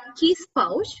Rathke's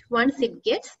pouch once it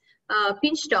gets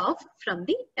pinched off from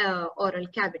the oral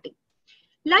cavity.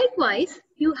 Likewise,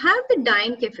 you have the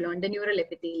diencephalon, the neural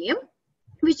epithelium,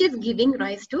 which is giving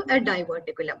rise to a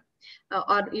diverticulum,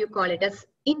 or you call it as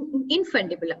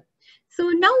infundibulum. So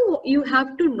now you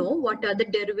have to know what are the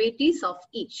derivatives of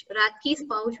each. Rathke's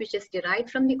pouch, which is derived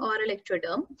from the oral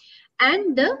ectoderm,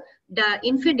 and the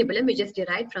infundibulum, which is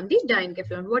derived from the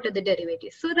diencephalon. What are the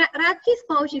derivatives? So Rathke's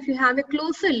pouch, if you have a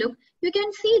closer look, you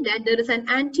can see that there is an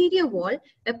anterior wall,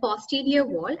 a posterior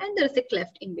wall, and there is a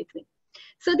cleft in between.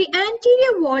 So the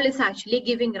anterior wall is actually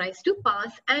giving rise to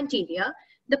pars anterior.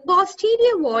 The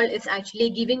posterior wall is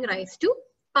actually giving rise to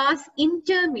pars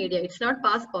intermedia. It's not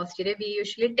pars posterior. We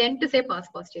usually tend to say pars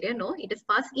posterior. No, it is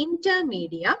pars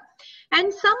intermedia.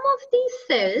 And some of these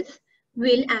cells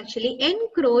will actually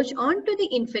encroach onto the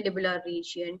infundibular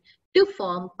region to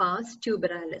form pars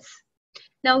tuberalis.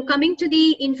 Now coming to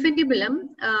the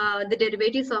infundibulum, the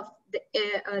derivatives of the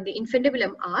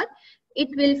infundibulum are, it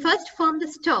will first form the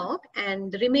stalk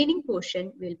and the remaining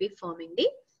portion will be forming the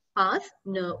pars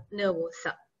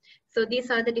nervosa. So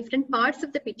these are the different parts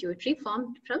of the pituitary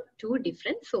formed from two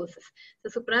different sources.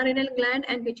 So suprarenal gland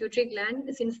and pituitary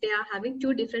gland, since they are having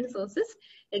two different sources,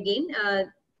 again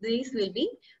these will be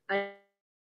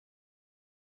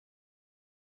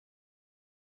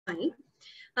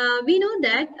we know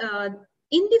that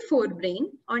in the forebrain,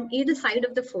 on either side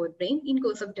of the forebrain in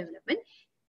course of development,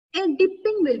 a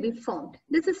dipping will be formed.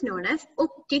 This is known as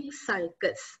optic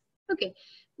sulcus. Okay.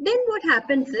 Then what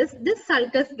happens is this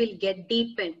sulcus will get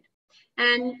deepened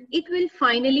and it will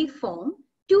finally form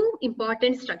two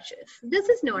important structures. This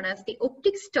is known as the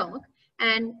optic stalk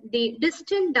and the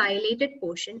distal dilated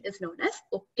portion is known as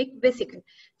optic vesicle.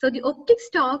 So the optic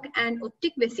stalk and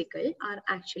optic vesicle are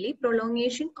actually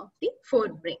prolongation of the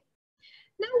forebrain.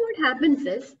 Now what happens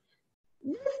is,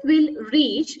 this will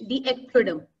reach the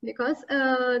ectoderm because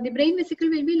the brain vesicle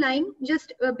will be lying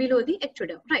just below the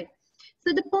ectoderm, right?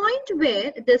 So the point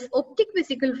where this optic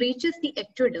vesicle reaches the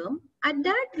ectoderm, at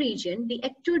that region, the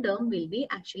ectoderm will be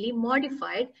actually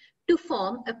modified to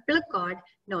form a placard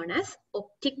known as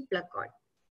optic placard.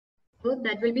 So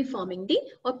that will be forming the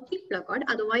optic placard,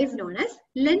 otherwise known as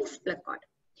lens placard.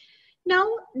 Now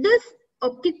this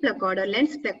optic placard or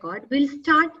lens placard will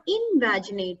start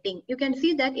invaginating. You can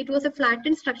see that it was a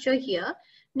flattened structure here.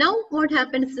 Now what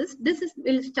happens is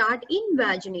will start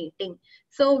invaginating.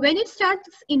 So when it starts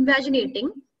invaginating,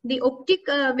 the optic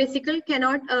vesicle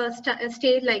cannot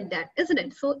stay like that, isn't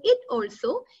it? So it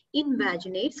also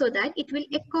invaginates so that it will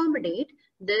accommodate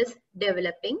this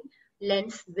developing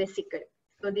lens vesicle.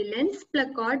 So the lens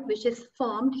placard which is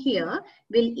formed here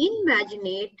will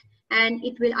invaginate and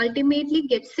it will ultimately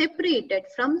get separated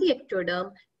from the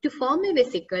ectoderm to form a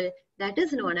vesicle that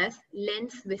is known as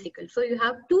lens vesicle. So you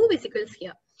have two vesicles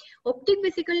here. Optic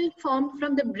vesicle formed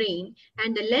from the brain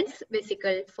and the lens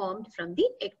vesicle formed from the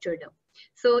ectoderm.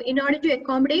 So in order to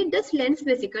accommodate this lens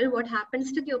vesicle, what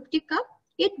happens to the optic cup?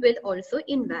 It will also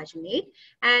invaginate.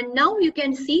 And now you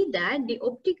can see that the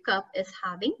optic cup is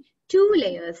having two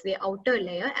layers, the outer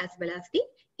layer as well as the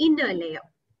inner layer.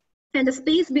 And the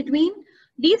space between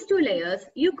these two layers,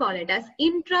 you call it as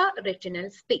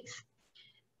intraretinal space.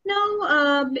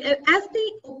 Now, as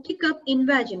the optic cup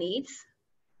invaginates,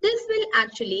 this will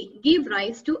actually give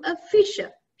rise to a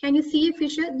fissure. Can you see a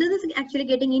fissure? This is actually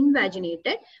getting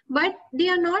invaginated, but they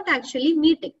are not actually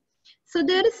meeting. So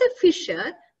there is a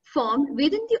fissure formed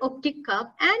within the optic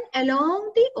cup and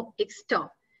along the optic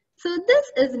stalk. So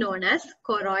this is known as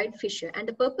choroid fissure, and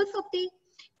the purpose of the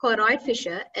choroid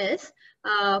fissure is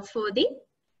for the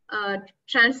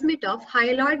transmit of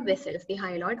hyaloid vessels, the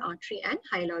hyaloid artery and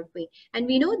hyaloid vein. And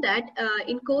we know that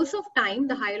in course of time,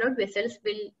 the hyaloid vessels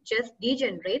will just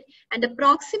degenerate and the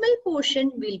proximal portion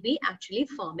will be actually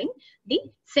forming the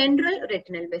central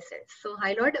retinal vessels. So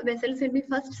hyaloid vessels will be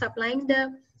first supplying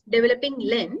the developing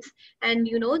lens, and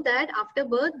you know that after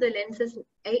birth the lens is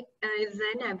a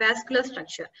vascular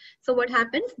structure. So what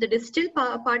happens, the distal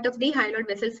part of the hyaloid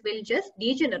vessels will just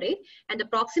degenerate and the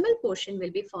proximal portion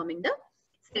will be forming the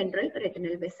central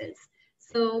retinal vessels.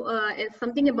 So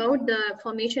something about the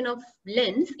formation of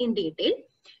lens in detail.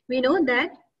 We know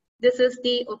that this is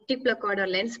the optic placard or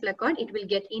lens placard. It will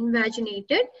get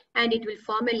invaginated and it will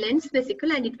form a lens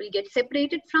vesicle and it will get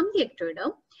separated from the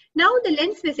ectoderm. Now the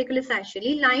lens vesicle is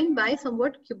actually lined by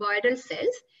somewhat cuboidal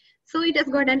cells. So it has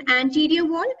got an anterior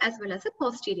wall as well as a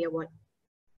posterior wall.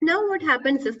 Now what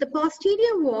happens is the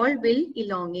posterior wall will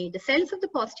elongate. The cells of the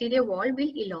posterior wall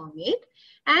will elongate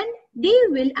and they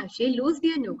will actually lose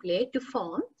their nuclei to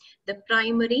form the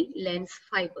primary lens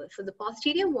fibers. So the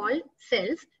posterior wall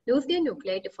cells lose their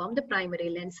nuclei to form the primary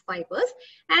lens fibers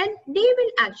and they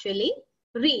will actually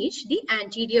reach the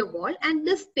anterior wall, and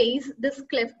this space, this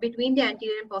cleft between the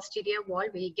anterior and posterior wall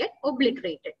will get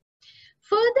obliterated.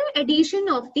 Further addition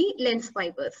of the lens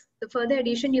fibers, the further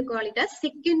addition you call it as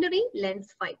secondary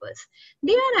lens fibers.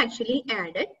 They are actually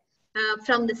added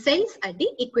from the cells at the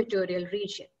equatorial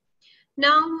region.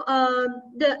 Now,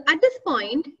 at this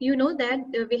point, you know that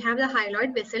we have the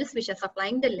hyaloid vessels which are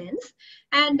supplying the lens,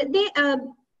 and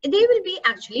they will be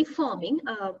actually forming,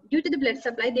 due to the blood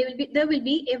supply, there will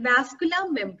be a vascular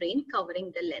membrane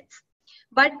covering the lens.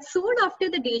 But soon after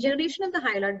the degeneration of the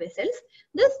hyaloid vessels,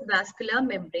 this vascular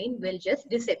membrane will just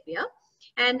disappear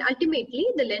and ultimately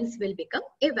the lens will become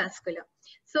avascular.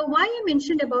 So why I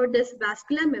mentioned about this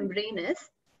vascular membrane is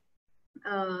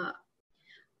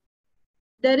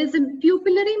there is a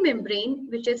pupillary membrane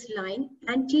which is lying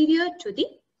anterior to the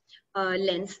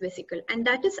lens vesicle, and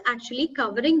that is actually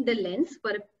covering the lens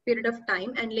for a period of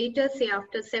time, and later, say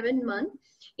after 7 months,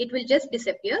 it will just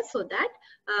disappear, so that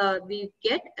we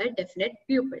get a definite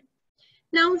pupil.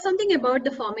 Now, something about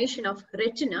the formation of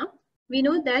retina. We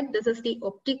know that this is the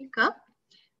optic cup.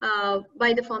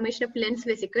 By the formation of lens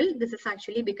vesicle, this is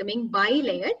actually becoming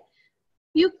bilayered.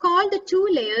 You call the two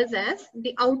layers as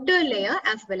the outer layer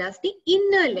as well as the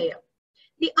inner layer.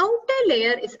 The outer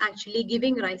layer is actually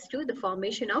giving rise to the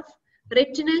formation of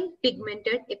retinal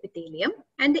pigmented epithelium,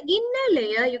 and the inner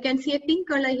layer, you can see a pink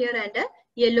color here and a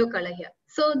yellow color here.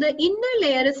 So the inner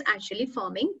layer is actually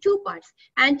forming two parts,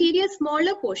 anterior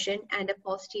smaller portion and a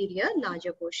posterior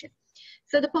larger portion.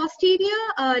 So the posterior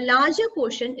larger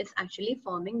portion is actually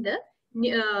forming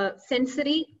the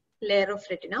sensory layer of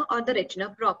retina or the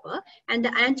retina proper, and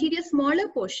the anterior smaller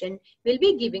portion will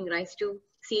be giving rise to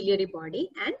ciliary body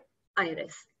and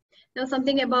iris. Now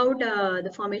something about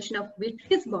the formation of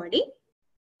vitreous body.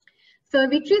 So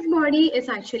vitreous body is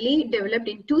actually developed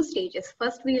in two stages.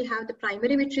 First we will have the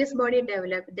primary vitreous body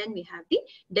developed, then we have the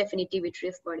definitive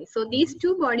vitreous body. So these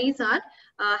two bodies are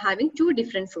having two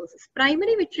different sources.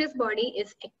 Primary vitreous body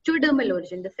is ectodermal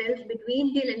origin. The cells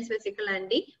between the lens vesicle and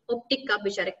the optic cup,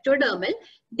 which are ectodermal,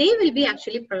 they will be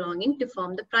actually prolonging to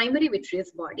form the primary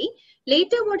vitreous body.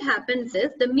 Later what happens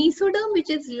is the mesoderm, which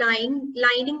is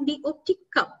lining the optic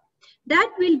cup,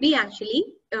 that will be actually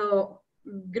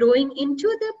growing into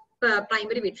the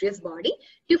primary vitreous body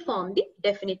to form the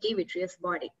definitive vitreous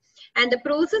body. And the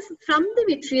process from the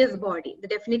vitreous body, the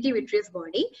definitive vitreous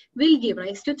body, will give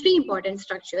rise to three important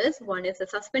structures. One is the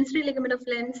suspensory ligament of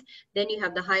lens, then you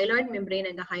have the hyaloid membrane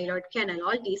and the hyaloid canal.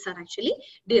 All these are actually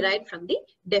derived from the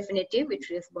definitive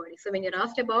vitreous body. So when you're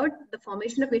asked about the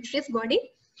formation of vitreous body,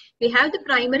 we have the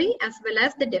primary as well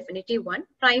as the definitive one.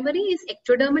 Primary is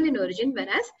ectodermal in origin,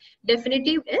 whereas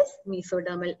definitive is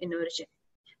mesodermal in origin.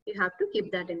 You have to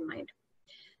keep that in mind.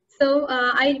 So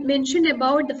I mentioned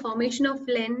about the formation of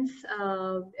lens,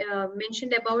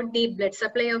 mentioned about the blood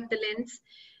supply of the lens,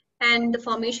 and the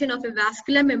formation of a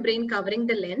vascular membrane covering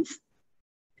the lens.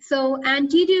 So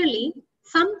anteriorly,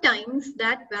 sometimes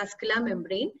that vascular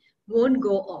membrane won't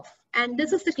go off, and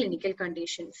this is the clinical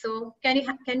condition. So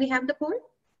can we have the poll?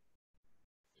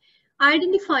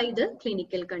 Identify the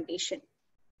clinical condition.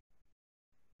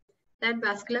 That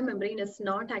vascular membrane is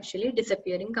not actually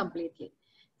disappearing completely.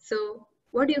 So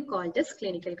what do you call this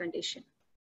clinical condition?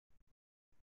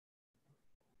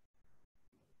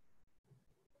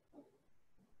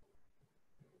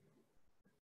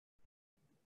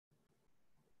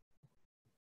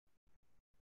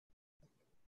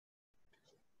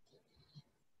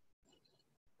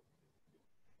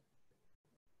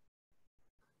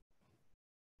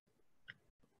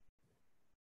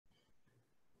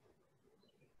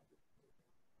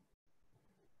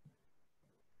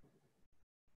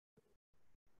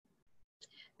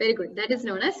 Very good. That is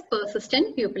known as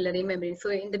persistent pupillary membrane.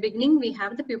 So in the beginning, we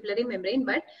have the pupillary membrane,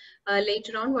 but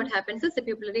later on what happens is the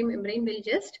pupillary membrane will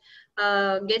just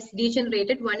gets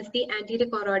degenerated once the anterior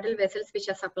choroidal vessels, which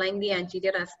are supplying the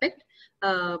anterior aspect,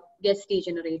 gets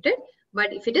degenerated.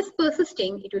 But if it is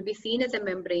persisting, it will be seen as a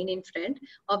membrane in front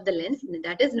of the lens. And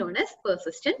that is known as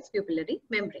persistent pupillary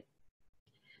membrane.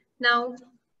 Now,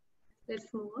 let's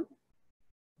move on.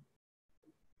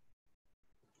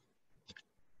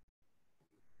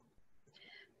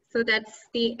 So that's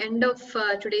the end of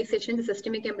today's session, the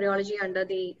systemic embryology under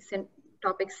the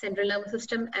topic central nervous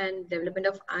system and development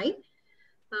of eye.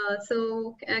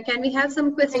 Can we have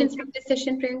some questions from this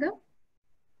session, Priyanka?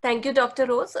 Thank you, Dr.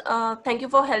 Rose. Thank you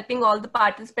for helping all the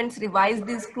participants revise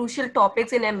these crucial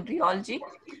topics in embryology.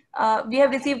 We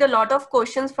have received a lot of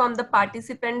questions from the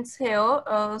participants here.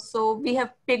 So we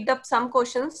have picked up some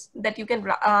questions that you can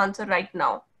answer right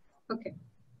now. Okay.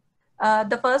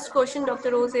 The first question,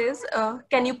 Dr. Rose, is,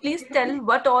 can you please tell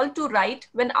what all to write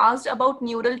when asked about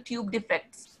neural tube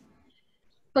defects?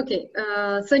 Okay,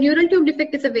 so neural tube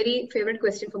defect is a very favorite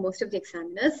question for most of the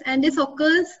examiners, and this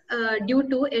occurs due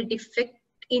to a defect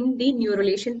in the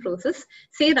neurulation process,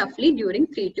 say roughly during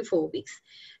 3 to 4 weeks.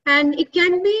 And it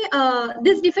can be,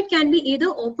 this defect can be either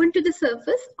open to the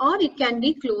surface or it can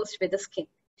be closed with the skin.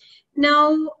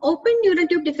 Now, open neural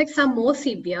tube defects are more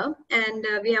severe, and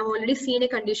we have already seen a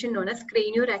condition known as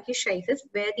craniorachitis,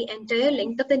 where the entire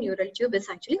length of the neural tube is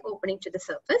actually opening to the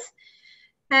surface.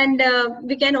 And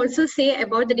we can also say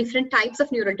about the different types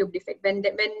of neural tube defect. When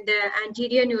the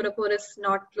anterior neuropore is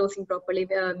not closing properly,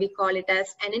 we call it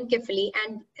as anencephaly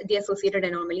and the associated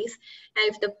anomalies.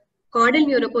 And if the caudal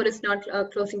neuropore is not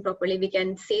closing properly, we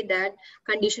can say that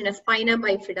condition as spina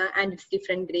bifida and its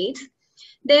different grades.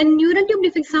 Then neural tube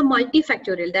defects are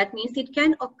multifactorial. That means it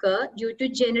can occur due to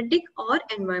genetic or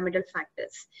environmental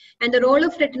factors. And the role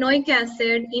of retinoic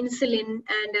acid, insulin,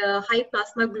 and high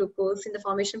plasma glucose in the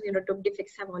formation of neural tube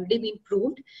defects have already been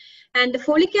proved. And the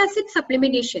folic acid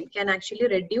supplementation can actually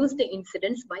reduce the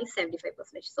incidence by 75%.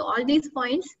 So all these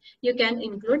points you can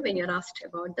include when you're asked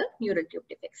about the neural tube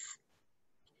defects.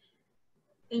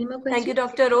 Any more questions? Thank you,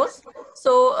 Dr. Rose.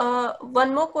 So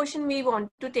one more question we want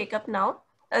to take up now.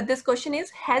 This question is,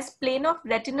 has plane of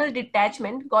retinal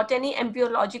detachment got any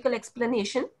embryological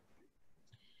explanation?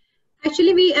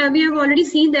 Actually, we have already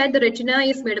seen that the retina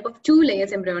is made up of two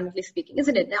layers, embryonically speaking,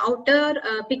 isn't it? The outer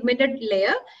pigmented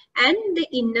layer and the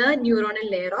inner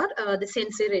neuronal layer, or the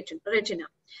sensory retina.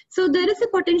 So there is a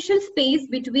potential space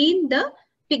between the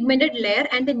pigmented layer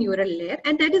and the neural layer,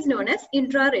 and that is known as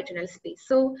intraretinal space.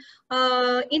 So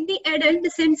in the adult, the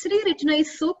sensory retina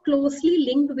is so closely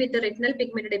linked with the retinal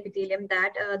pigmented epithelium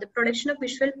that the production of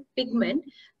visual pigment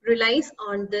relies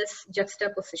on this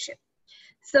juxtaposition.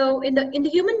 So in the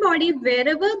human body,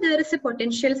 wherever there is a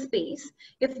potential space,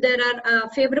 if there are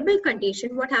favorable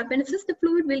conditions, what happens is the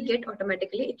fluid will get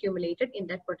automatically accumulated in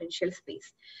that potential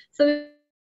space. So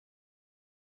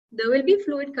there will be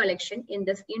fluid collection in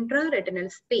this intraretinal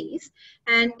space,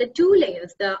 and the two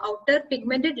layers, the outer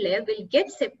pigmented layer, will get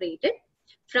separated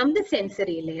from the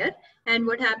sensory layer. And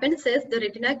what happens is the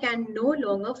retina can no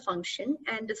longer function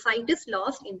and the sight is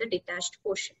lost in the detached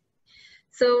portion.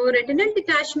 So retinal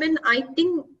detachment, I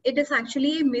think it is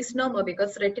actually a misnomer,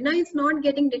 because retina is not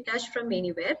getting detached from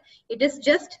anywhere. It is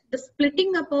just the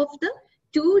splitting up of the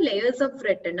two layers of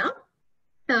retina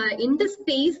in the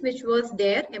space which was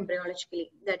there embryologically.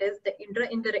 That is the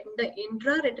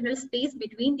intraretinal space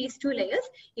between these two layers.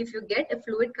 If you get a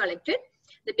fluid collected,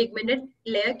 the pigmented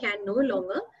layer can no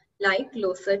longer lie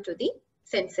closer to the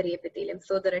sensory epithelium.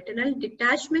 So the retinal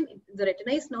detachment, the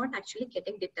retina is not actually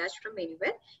getting detached from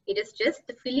anywhere. It is just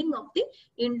the filling of the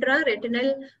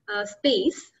intraretinal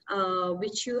space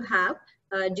which you have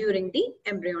during the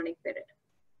embryonic period.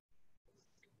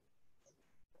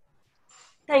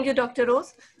 Thank you, Dr.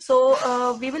 Rose.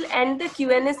 So we will end the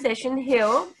Q&A session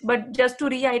here, but just to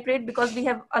reiterate, because we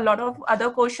have a lot of other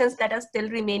questions that are still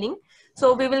remaining.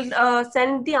 So we will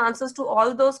send the answers to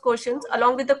all those questions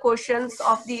along with the questions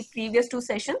of the previous two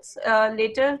sessions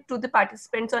later to the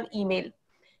participants on email.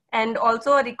 And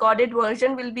also a recorded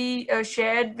version will be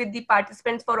shared with the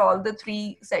participants for all the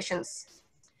three sessions.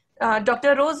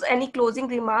 Dr. Rose, any closing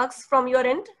remarks from your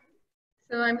end?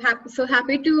 So I'm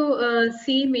happy to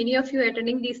see many of you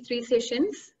attending these three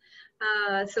sessions.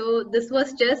 So this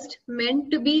was just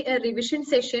meant to be a revision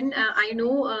session. I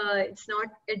know it's not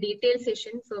a detailed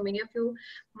session, so many of you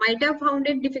might have found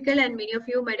it difficult and many of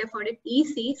you might have found it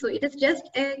easy. So it is just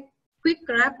a quick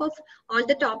wrap of all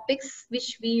the topics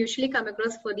which we usually come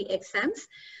across for the exams.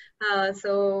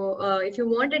 So if you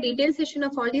want a detailed session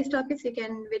of all these topics, you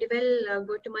can very well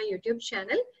go to my YouTube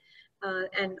channel.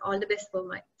 And all the best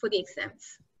for the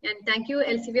exams. And thank you,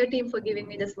 Elsevier team, for giving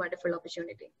me this wonderful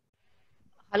opportunity.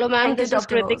 Hello, ma'am. This is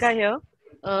Kritika here.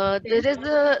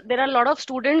 There are a lot of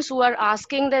students who are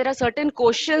asking, there are certain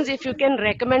questions if you can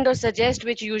recommend or suggest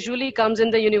which usually comes in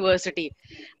the university.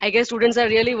 I guess students are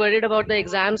really worried about the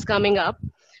exams coming up.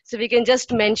 So we can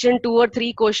just mention 2 or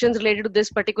 3 questions related to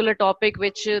this particular topic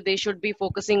which they should be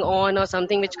focusing on, or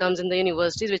something which comes in the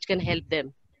universities which can help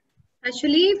them.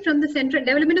 Actually, from the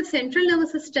development of central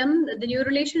nervous system, the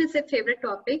neurulation is a favorite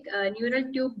topic.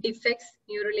 Neural tube defects,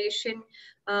 neurulation.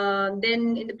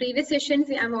 Then in the previous sessions,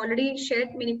 we have already shared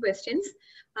many questions.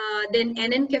 Then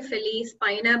anencephaly,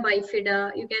 spina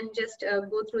bifida. You can just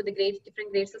go through the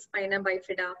different grades of spina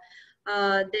bifida.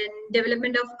 Then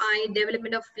development of eye,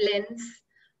 development of lens.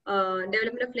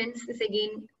 Development of lens is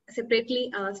again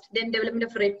separately asked. Then development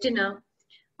of retina.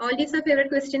 All these are favorite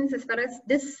questions as far as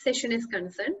this session is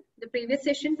concerned. The previous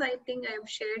sessions, I think I have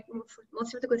shared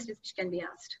most of the questions which can be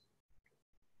asked.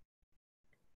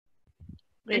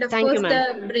 Great. And of Thank course, you,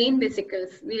 the brain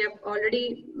vesicles. We have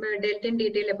already dealt in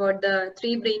detail about the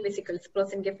 3 brain vesicles,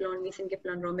 prosencephalon,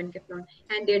 mesencephalon, rhomencephalon,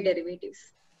 and their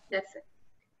derivatives. That's it.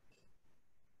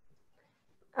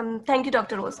 Thank you,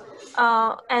 Dr. Rose.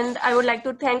 And I would like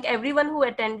to thank everyone who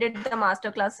attended the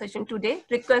masterclass session today.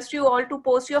 Request you all to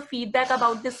post your feedback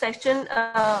about this session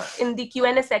in the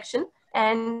Q&A section,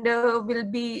 and we'll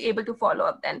be able to follow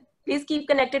up then. Please keep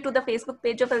connected to the Facebook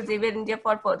page of Elsevier India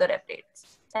for further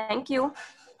updates. Thank you.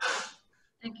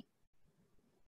 Thank you.